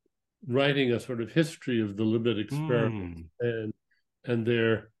now writing a sort of history of the Libet experiment and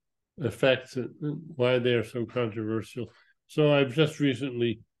their effects and why they are so controversial. So I've just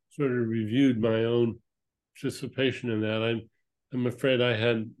recently sort of reviewed my own participation in that. I'm afraid I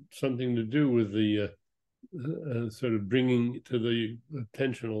had something to do with the sort of bringing to the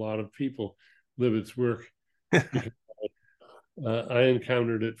attention a lot of people Libet's work. Because, I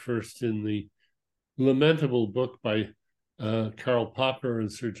encountered it first in the lamentable book by Karl Popper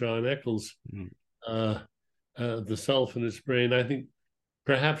and Sir John Eccles, The Self and Its Brain. I think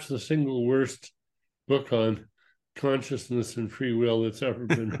perhaps the single worst book on consciousness and free will that's ever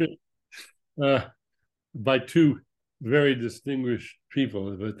been written by two very distinguished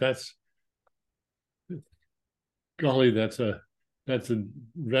people. But that's, golly, that's a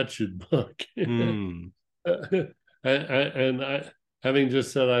wretched book. And I, having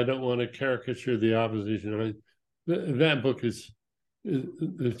just said I don't want to caricature the opposition, I mean, that book is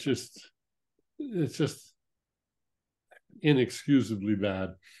it's just inexcusably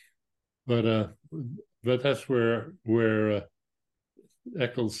bad. But that's where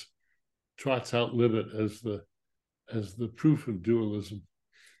Eccles trots out Libet as the proof of dualism.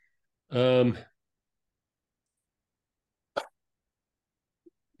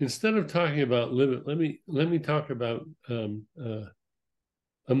 Instead of talking about Libet, let me talk about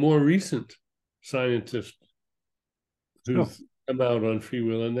a more recent scientist who's come out on free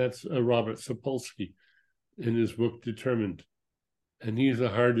will, and that's Robert Sapolsky in his book Determined. And he's a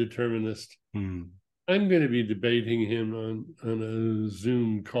hard determinist. I'm going to be debating him on a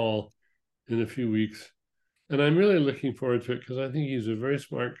Zoom call in a few weeks. And I'm really looking forward to it because I think he's a very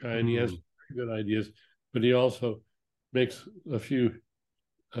smart guy and he has very good ideas, but he also makes a few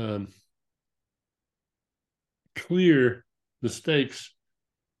clear mistakes.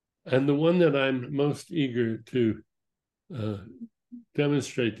 And the one that I'm most eager to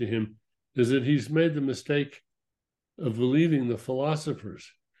demonstrate to him is that he's made the mistake of believing the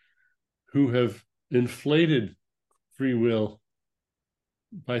philosophers who have inflated free will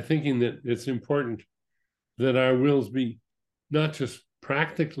by thinking that it's important that our wills be not just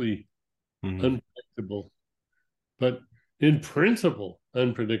practically unpredictable, but in principle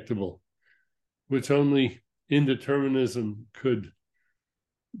unpredictable, which only indeterminism could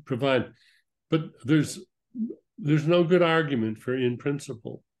provide. But there's no good argument for in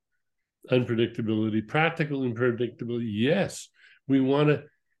principle unpredictability. Practical unpredictability, yes, we want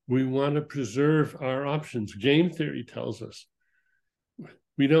to preserve our options. Game theory tells us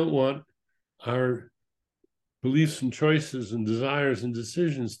we don't want our beliefs and choices and desires and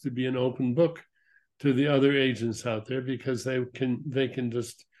decisions to be an open book to the other agents out there, because they can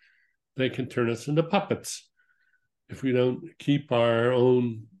turn us into puppets if we don't keep our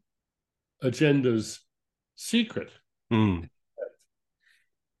own agendas secret. And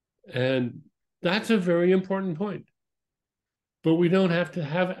that's a very important point. But we don't have to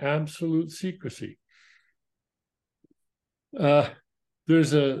have absolute secrecy.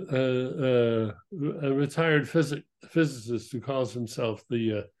 There's a retired physicist who calls himself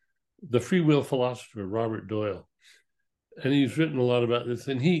the free will philosopher, Robert Doyle. And he's written a lot about this.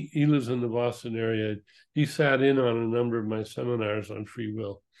 And he lives in the Boston area. He sat in on a number of my seminars on free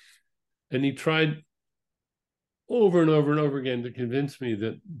will. And he tried over and over and over again to convince me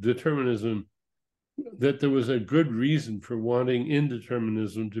that determinism, that there was a good reason for wanting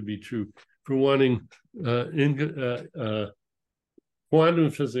indeterminism to be true, for wanting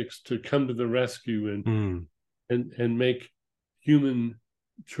quantum physics to come to the rescue and make human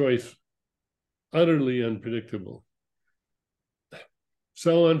choice utterly unpredictable.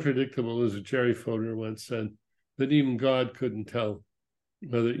 So unpredictable, as Jerry Fodor once said, that even God couldn't tell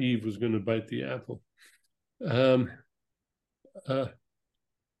whether Eve was going to bite the apple. And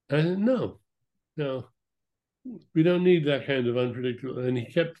no, we don't need that kind of unpredictable. And he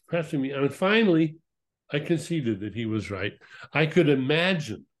kept pressing me. And finally, I conceded that he was right. I could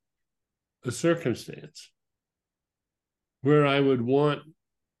imagine a circumstance where I would want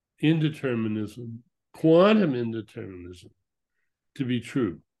indeterminism, quantum indeterminism, to be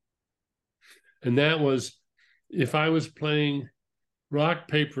true. And that was if I was playing rock,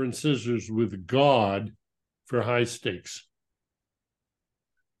 paper, and scissors with God for high stakes.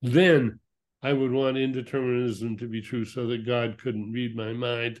 Then I would want indeterminism to be true so that God couldn't read my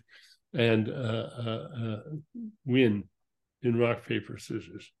mind and win in rock, paper,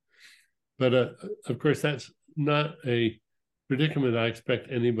 scissors. But of course, that's not a predicament I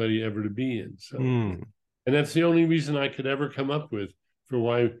expect anybody ever to be in. So, and that's the only reason I could ever come up with for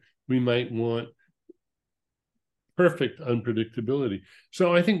why we might want perfect unpredictability.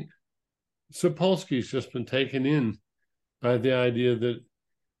 So I think Sapolsky's just been taken in by the idea that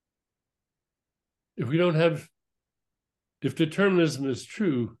if determinism is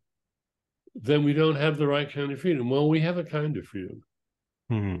true, then we don't have the right kind of freedom. Well, we have a kind of freedom.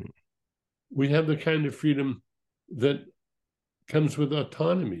 Hmm. We have the kind of freedom that comes with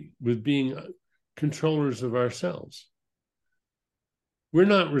autonomy, with being controllers of ourselves. We're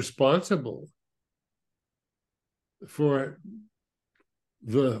not responsible for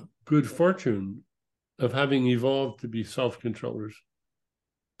the good fortune of having evolved to be self-controllers,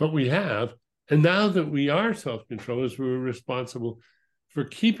 but we have. And now that we are self-controllers, we're responsible for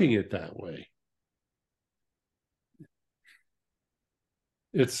keeping it that way.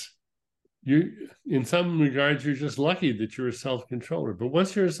 It's you, in some regards, you're just lucky that you're a self-controller. But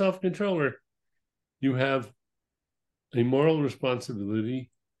once you're a self-controller, you have a moral responsibility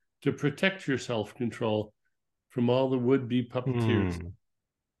to protect your self-control from all the would-be puppeteers. Hmm.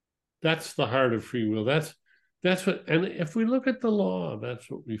 That's the heart of free will. That's what, and if we look at the law,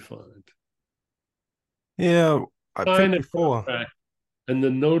 that's what we find. Yeah, I Sign think a before. contract, and the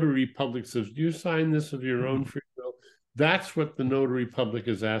notary public says, "You sign this of your own free will." That's what the notary public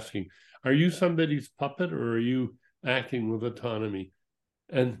is asking. Are you somebody's puppet, or are you acting with autonomy?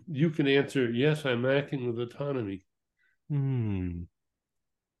 And you can answer, yes, I'm acting with autonomy. Hmm.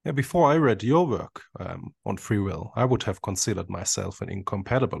 Yeah, before I read your work on free will, I would have considered myself an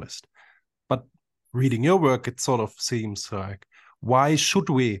incompatibilist. But reading your work, it sort of seems like, why should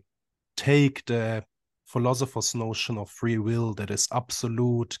we take the philosopher's notion of free will that is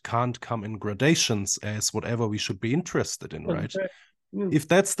absolute, can't come in gradations as whatever we should be interested in, right? If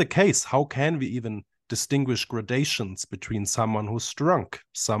that's the case, how can we even distinguish gradations between someone who's drunk,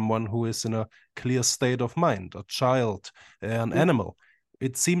 someone who is in a clear state of mind, a child, an animal?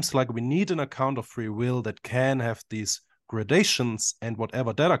 It seems like we need an account of free will that can have these gradations, and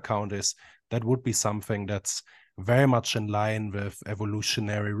whatever that account is, that would be something that's very much in line with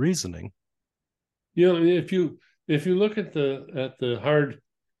evolutionary reasoning. If you look at the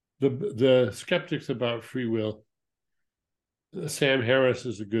skeptics about free will, Sam Harris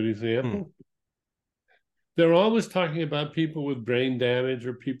is a good example. They're always talking about people with brain damage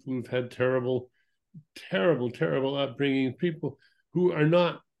or people who've had terrible upbringing, people who are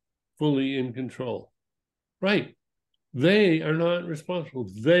not fully in control. Right. They are not responsible.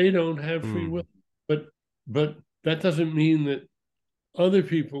 They don't have free will. But that doesn't mean that other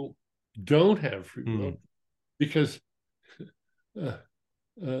people don't have free will, because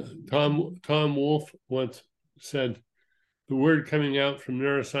Tom Wolfe once said the word coming out from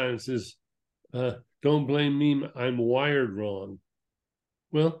neuroscience is, don't blame me, I'm wired wrong.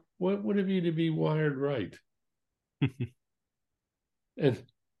 Well, what would it be to be wired right? And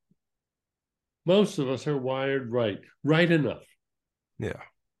most of us are wired right enough. Yeah.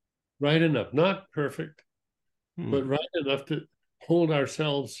 Right enough, not perfect, but right enough to hold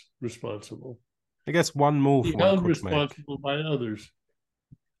ourselves responsible. I guess one move Be one held could make. responsible by others.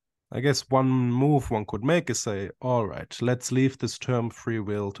 I guess one move one could make is say, all right, let's leave this term free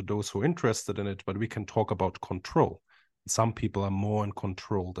will to those who are interested in it, but we can talk about control. Some people are more in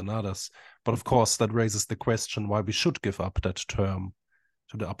control than others. But of course, that raises the question why we should give up that term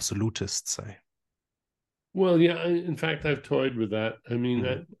to the absolutists, say. Well, yeah, in fact, I've toyed with that. I mean,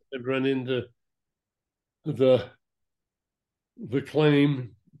 I've run into the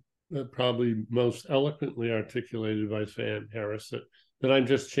claim that probably most eloquently articulated by Sam Harris that I'm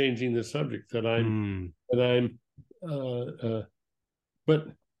just changing the subject, but I don't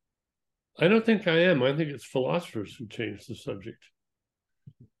think I am. I think it's philosophers who change the subject.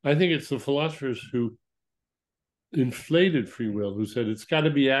 I think it's the philosophers who inflated free will, who said it's got to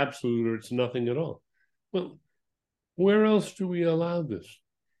be absolute or it's nothing at all. Well, where else do we allow this?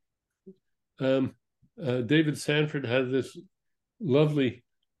 David Sanford had this lovely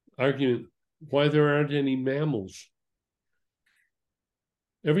argument why there aren't any mammals.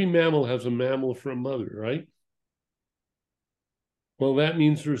 Every mammal has a mammal for a mother, right? Well, that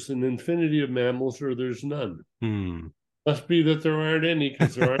means there's an infinity of mammals or there's none. Must be that there aren't any,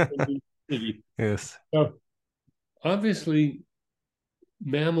 because there aren't any infinity. Yes. So obviously,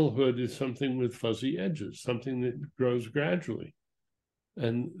 mammalhood is something with fuzzy edges, something that grows gradually.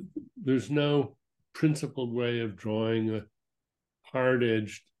 And there's no principled way of drawing a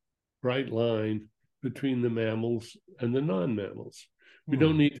hard-edged, bright line between the mammals and the non-mammals. We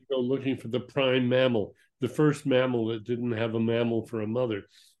don't need to go looking for the prime mammal, the first mammal that didn't have a mammal for a mother.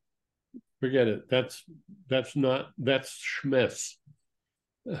 Forget it. That's schmess.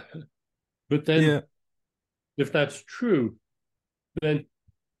 But then, if that's true, then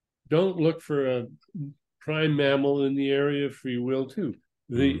don't look for a prime mammal in the area of free will too.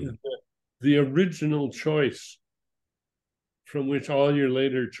 The original choice from which all your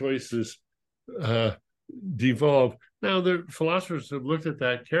later choices devolve. Now, the philosophers have looked at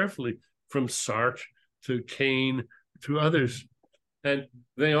that carefully. from Sartre to Kane to others. And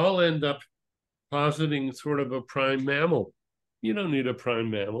they all end up positing sort of a prime mammal. You don't need a prime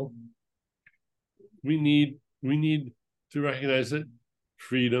mammal. We need to recognize that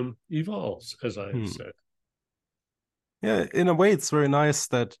freedom evolves, as I have said. Yeah, in a way, it's very nice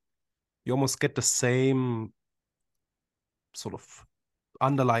that you almost get the same sort of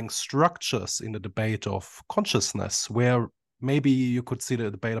underlying structures in the debate of consciousness, where maybe you could see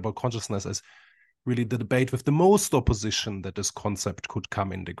the debate about consciousness as really the debate with the most opposition that this concept could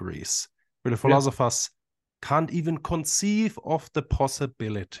come in degrees, where the philosophers can't even conceive of the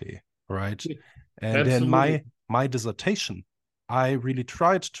possibility, right? And Absolutely. in my dissertation, I really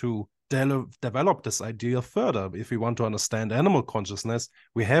tried to develop this idea further. If we want to understand animal consciousness,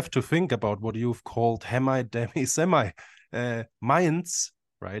 we have to think about what you've called hemi, demi, semi minds,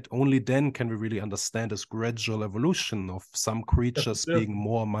 right? Only then can we really understand this gradual evolution of some creatures being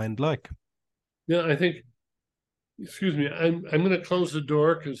more mind-like. Yeah, I think, excuse me, I'm going to close the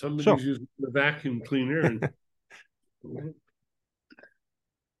door because somebody's using the vacuum cleaner. And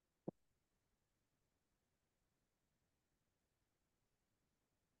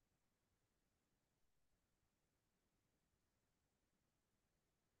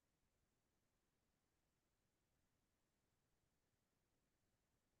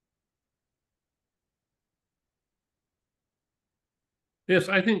yes,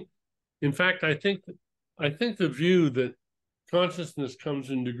 I think, in fact, I think the view that consciousness comes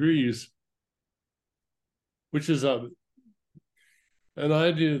in degrees, which is an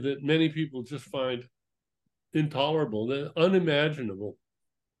idea that many people just find intolerable, unimaginable.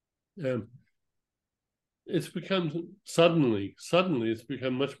 It's become suddenly it's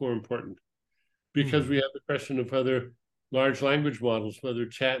become much more important because we have the question of whether large language models, whether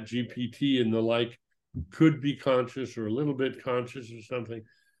Chat GPT and the like could be conscious or a little bit conscious or something.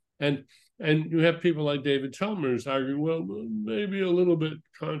 And you have people like David Chalmers arguing, well, maybe a little bit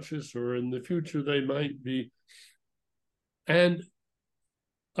conscious, or in the future they might be. And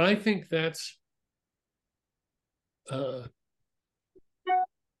I think that's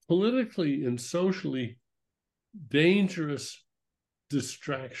politically and socially dangerous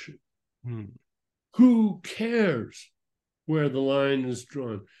distraction. Who cares where the line is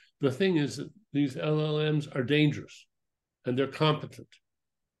drawn? The thing is that these LLMs are dangerous and they're competent.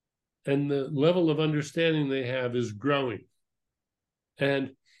 And the level of understanding they have is growing.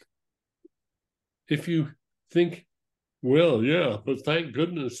 And if you think, well, yeah, but thank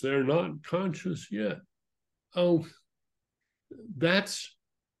goodness they're not conscious yet. Oh, that's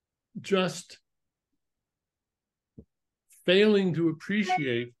just failing to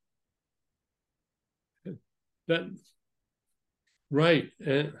appreciate that, right?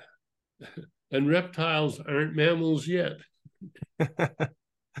 And reptiles aren't mammals yet.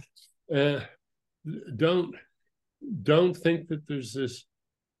 Don't think that there's this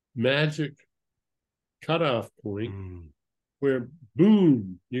magic cutoff point where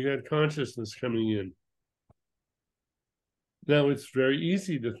boom, you got consciousness coming in. Now it's very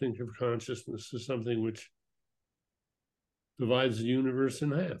easy to think of consciousness as something which divides the universe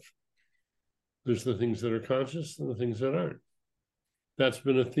in half. There's the things that are conscious and the things that aren't. That's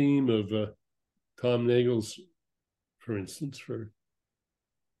been a theme of Tom Nagel's, for instance, for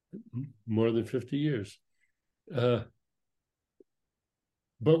more than 50 years. But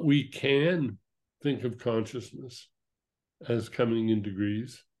we can think of consciousness as coming in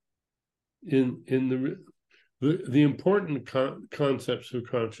degrees. In the important concepts of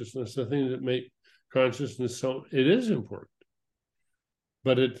consciousness, the things that make consciousness so, it is important,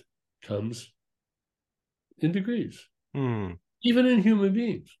 but it comes in degrees, even in human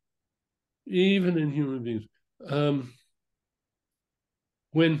beings.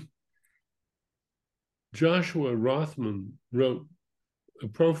 When Joshua Rothman wrote a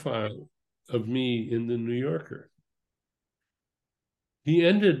profile of me in the New Yorker, he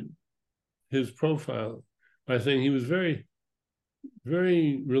ended his profile by saying he was very,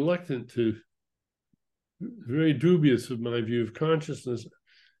 very reluctant to, very dubious of my view of consciousness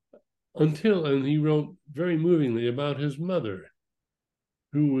until, and he wrote very movingly about his mother,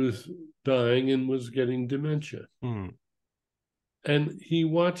 who was dying and was getting dementia. And he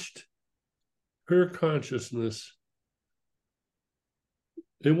watched her consciousness.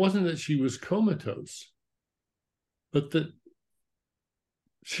 It wasn't that she was comatose, but that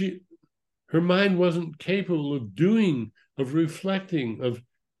her mind wasn't capable of reflecting,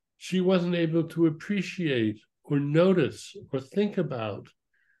 she wasn't able to appreciate or notice or think about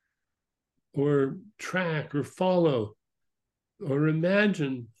or track or follow or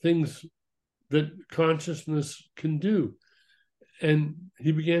imagine things that consciousness can do. And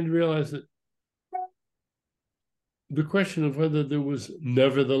he began to realize that the question of whether there was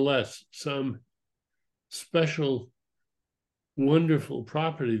nevertheless some special, wonderful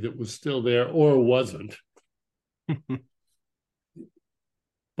property that was still there or wasn't,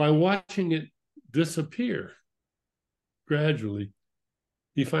 by watching it disappear gradually,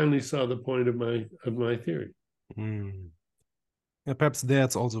 he finally saw the point of my theory. Mm. Yeah, perhaps there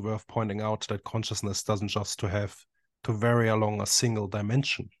it's also worth pointing out that consciousness doesn't just to have to vary along a single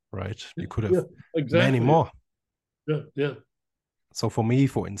dimension, right? You could have many exactly. more. Yeah. So for me,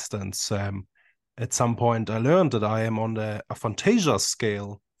 for instance, at some point I learned that I am on a aphantasia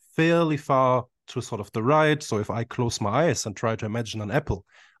scale fairly far to sort of the right. So if I close my eyes and try to imagine an apple,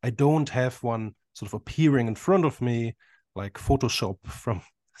 I don't have one sort of appearing in front of me like Photoshop from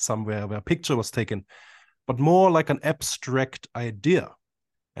somewhere where a picture was taken, but more like an abstract idea.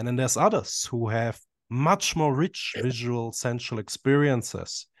 And then there's others who have much more rich visual sensual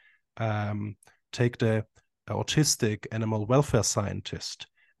experiences. Take the autistic animal welfare scientist.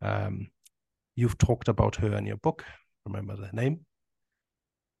 You've talked about her in your book. Remember the name?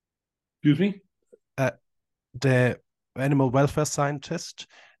 Excuse me? The animal welfare scientist.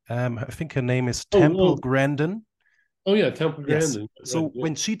 I think her name is Oh, Temple Grandin. Oh yeah, Temple Yes. Grandin. So Yeah.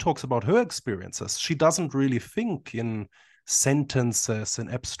 when she talks about her experiences, she doesn't really think in sentences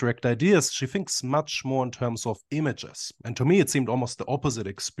and abstract ideas. She thinks much more in terms of images. And to me, it seemed almost the opposite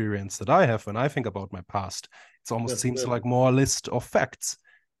experience that I have when I think about my past. It almost seems like more a list of facts.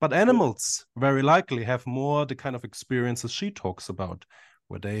 But animals very likely have more the kind of experiences she talks about,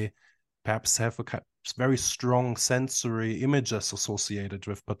 where they perhaps have a very strong sensory images associated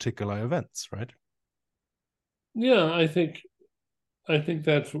with particular events, right? Yeah, I think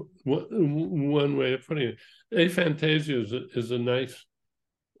that's one way of putting it. Aphantasia is a nice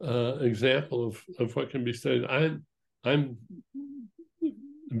example of what can be studied. I'm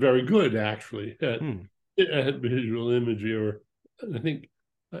very good actually at visual imagery, or I think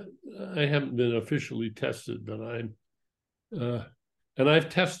I haven't been officially tested, but I'm and I've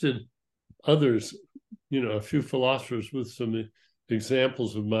tested others, a few philosophers with some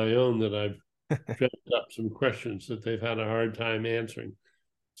examples of my own that I've dreamt up some questions that they've had a hard time answering.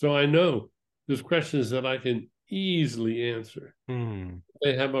 So I know there's questions that I can easily answer.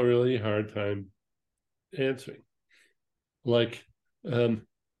 They have a really hard time answering. Like, go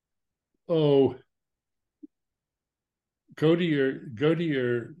to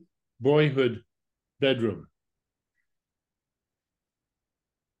your boyhood bedroom,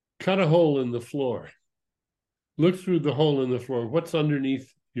 cut a hole in the floor, look through the hole in the floor. What's underneath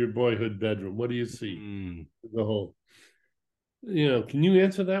your boyhood bedroom? What do you see? The hole. Can you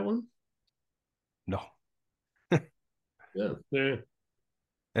answer that one? No. Yeah, there.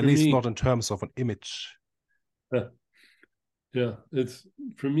 At least not in terms of an image. Yeah,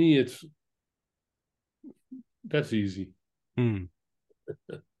 for me, that's easy.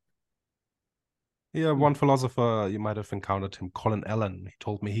 Yeah, one philosopher, you might have encountered him, Colin Allen. He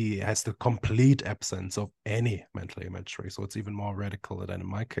told me he has the complete absence of any mental imagery. So it's even more radical than in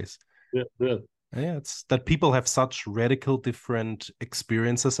my case. Yeah. Yeah, it's that people have such radical different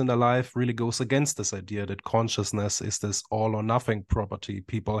experiences in their life really goes against this idea that consciousness is this all or nothing property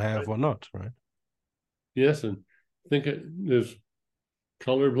people have or not, right? Yes, and think there's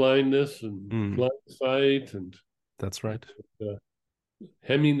color blindness and blind sight, and that's right.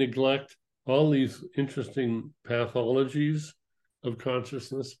 hemi-neglect, all these interesting pathologies of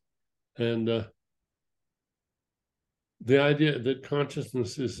consciousness. And the idea that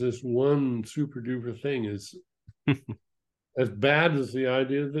consciousness is this one super duper thing is as bad as the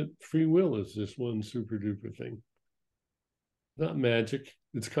idea that free will is this one super duper thing. Not magic,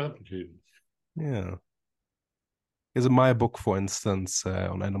 it's complicated. Yeah. Is in my book, for instance,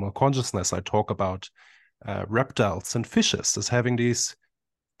 on animal consciousness, I talk about reptiles and fishes as having these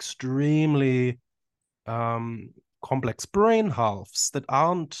extremely complex brain halves that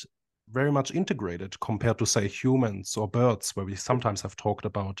aren't very much integrated compared to, say, humans or birds, where we sometimes have talked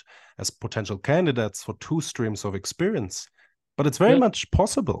about as potential candidates for two streams of experience. But it's very much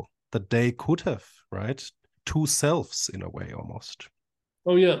possible that they could have, right? Two selves in a way, almost.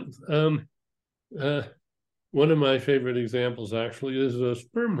 Oh, yeah. One of my favorite examples actually is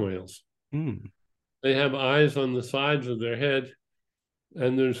sperm whales. They have eyes on the sides of their head,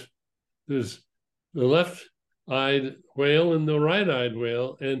 and there's the left-eyed whale and the right-eyed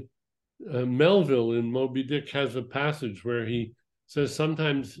whale. And Melville in Moby Dick has a passage where he says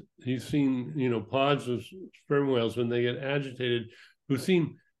sometimes he's seen, pods of sperm whales when they get agitated, they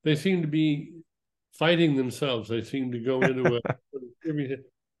seem to be fighting themselves. They seem to go into a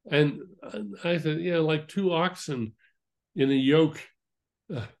and I said, like two oxen in a yoke.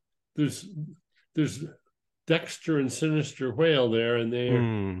 Uh, there's there's Dexter and Sinister Whale there, and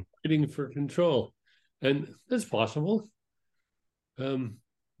they're fighting for control, and that's possible.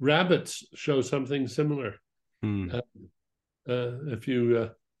 Rabbits show something similar. If you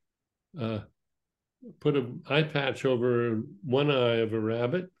put an eye patch over one eye of a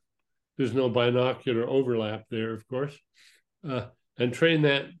rabbit, there's no binocular overlap there, of course, and train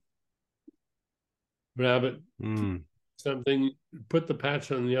that rabbit something, put the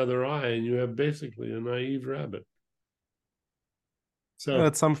patch on the other eye, and you have basically a naive rabbit. So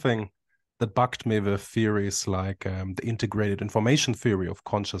that's something that bugged me with theories like the integrated information theory of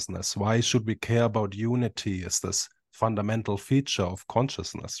consciousness. Why should we care about unity as this fundamental feature of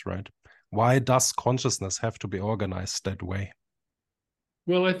consciousness, right? Why does consciousness have to be organized that way?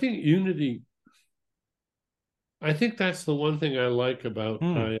 Well, I think unity, I think that's the one thing I like about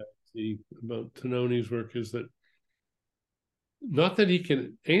IIT, about Tononi's work, is that not that he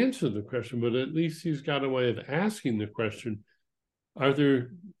can answer the question, but at least he's got a way of asking the question.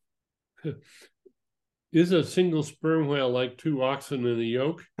 Is a single sperm whale like two oxen in a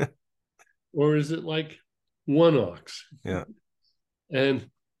yoke? Or is it like one ox? Yeah. And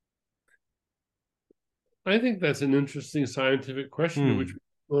I think that's an interesting scientific question to which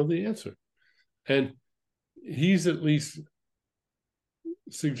we know the answer. And he's at least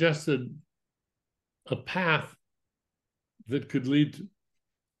suggested a path that could lead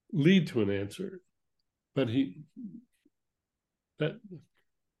to an answer. But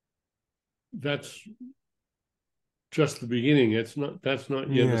that's just the beginning. That's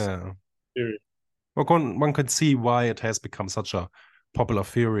not yet a theory. Well, one could see why it has become such a popular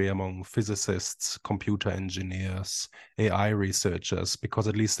theory among physicists, computer engineers, AI researchers, because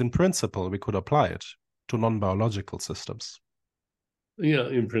at least in principle, we could apply it to non-biological systems. Yeah,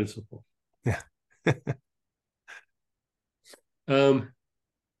 in principle. Yeah.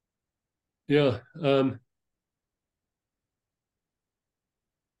 Yeah.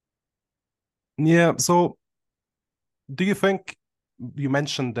 Yeah. So do you think, you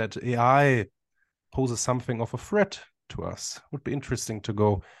mentioned that AI poses something of a threat to us? Would be interesting to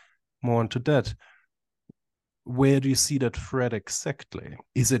go more into that. Where do you see that threat exactly?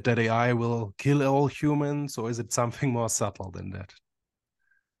 Is it that AI will kill all humans, or is it something more subtle than that?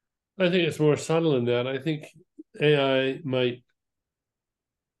 I think it's more subtle than that. I think AI might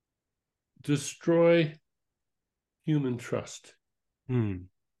destroy human trust.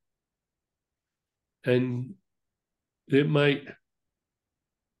 And it might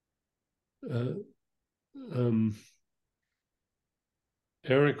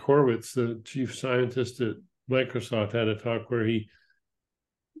Eric Horowitz, the chief scientist at Microsoft, had a talk where he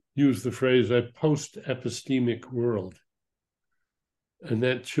used the phrase "a post-epistemic world," and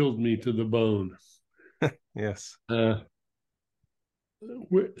that chilled me to the bone. Yes.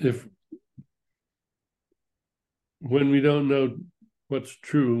 If when we don't know what's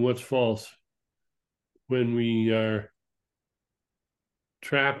true and what's false, when we are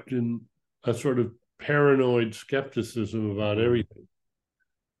trapped in a sort of paranoid skepticism about everything,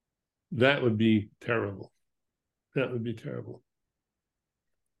 that would be terrible. That would be terrible.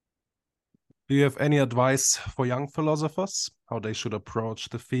 Do you have any advice for young philosophers, how they should approach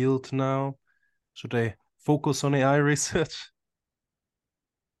the field now? Should they focus on AI research?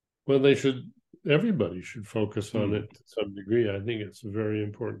 Well, everybody should focus on it to some degree. I think it's a very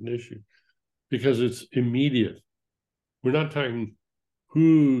important issue because it's immediate. We're not talking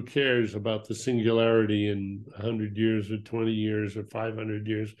who cares about the singularity in 100 years or 20 years or 500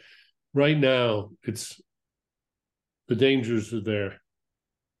 years. Right now, the dangers are there.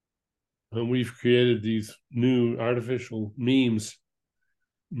 And we've created these new artificial meme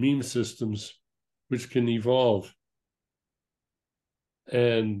systems, which can evolve.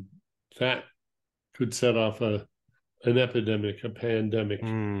 And that could set off an epidemic, a pandemic,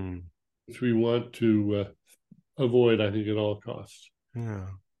 which we want to avoid, I think, at all costs. Yeah.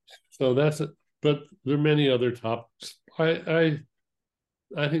 So that's it. But there are many other topics. I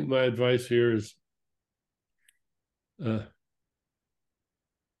think my advice here is the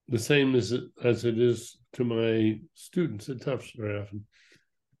same as it is to my students at Tufts very often.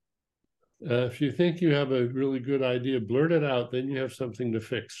 If you think you have a really good idea, blurt it out, then you have something to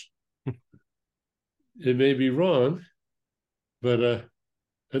fix. It may be wrong, but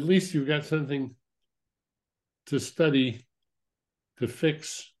at least you've got something to study, to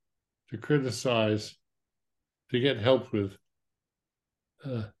fix, to criticize, to get help with,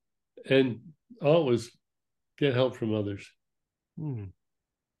 and always get help from others.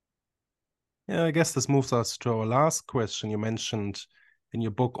 Yeah, I guess this moves us to our last question. You mentioned in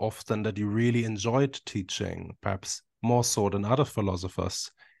your book often that you really enjoyed teaching. Perhaps more so than other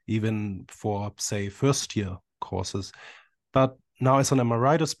philosophers, even for, say, first-year courses. But now as an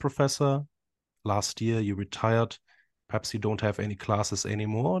emeritus professor, last year you retired, perhaps you don't have any classes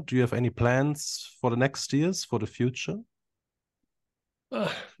anymore. Do you have any plans for the next years, for the future?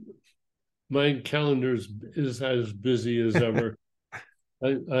 My calendar is as busy as ever.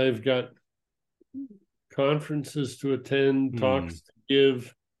 I've got conferences to attend, talks to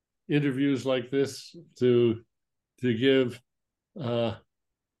give, interviews like this to give, and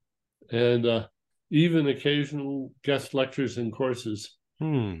even occasional guest lectures and courses.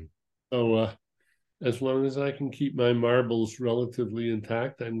 So as long as I can keep my marbles relatively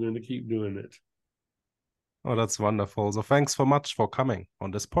intact, I'm going to keep doing it. Oh, that's wonderful. So thanks so much for coming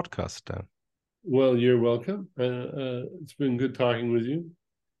on this podcast, Dan. Well, you're welcome. It's been good talking with you,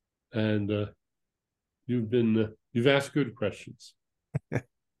 and you've asked good questions.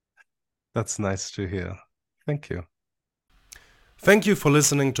 That's nice to hear. Thank you. Thank you for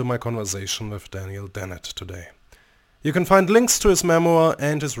listening to my conversation with Daniel Dennett today. You can find links to his memoir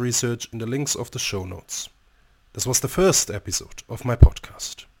and his research in the links of the show notes. This was the first episode of my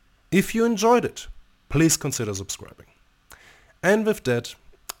podcast. If you enjoyed it, please consider subscribing. And with that,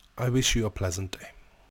 I wish you a pleasant day.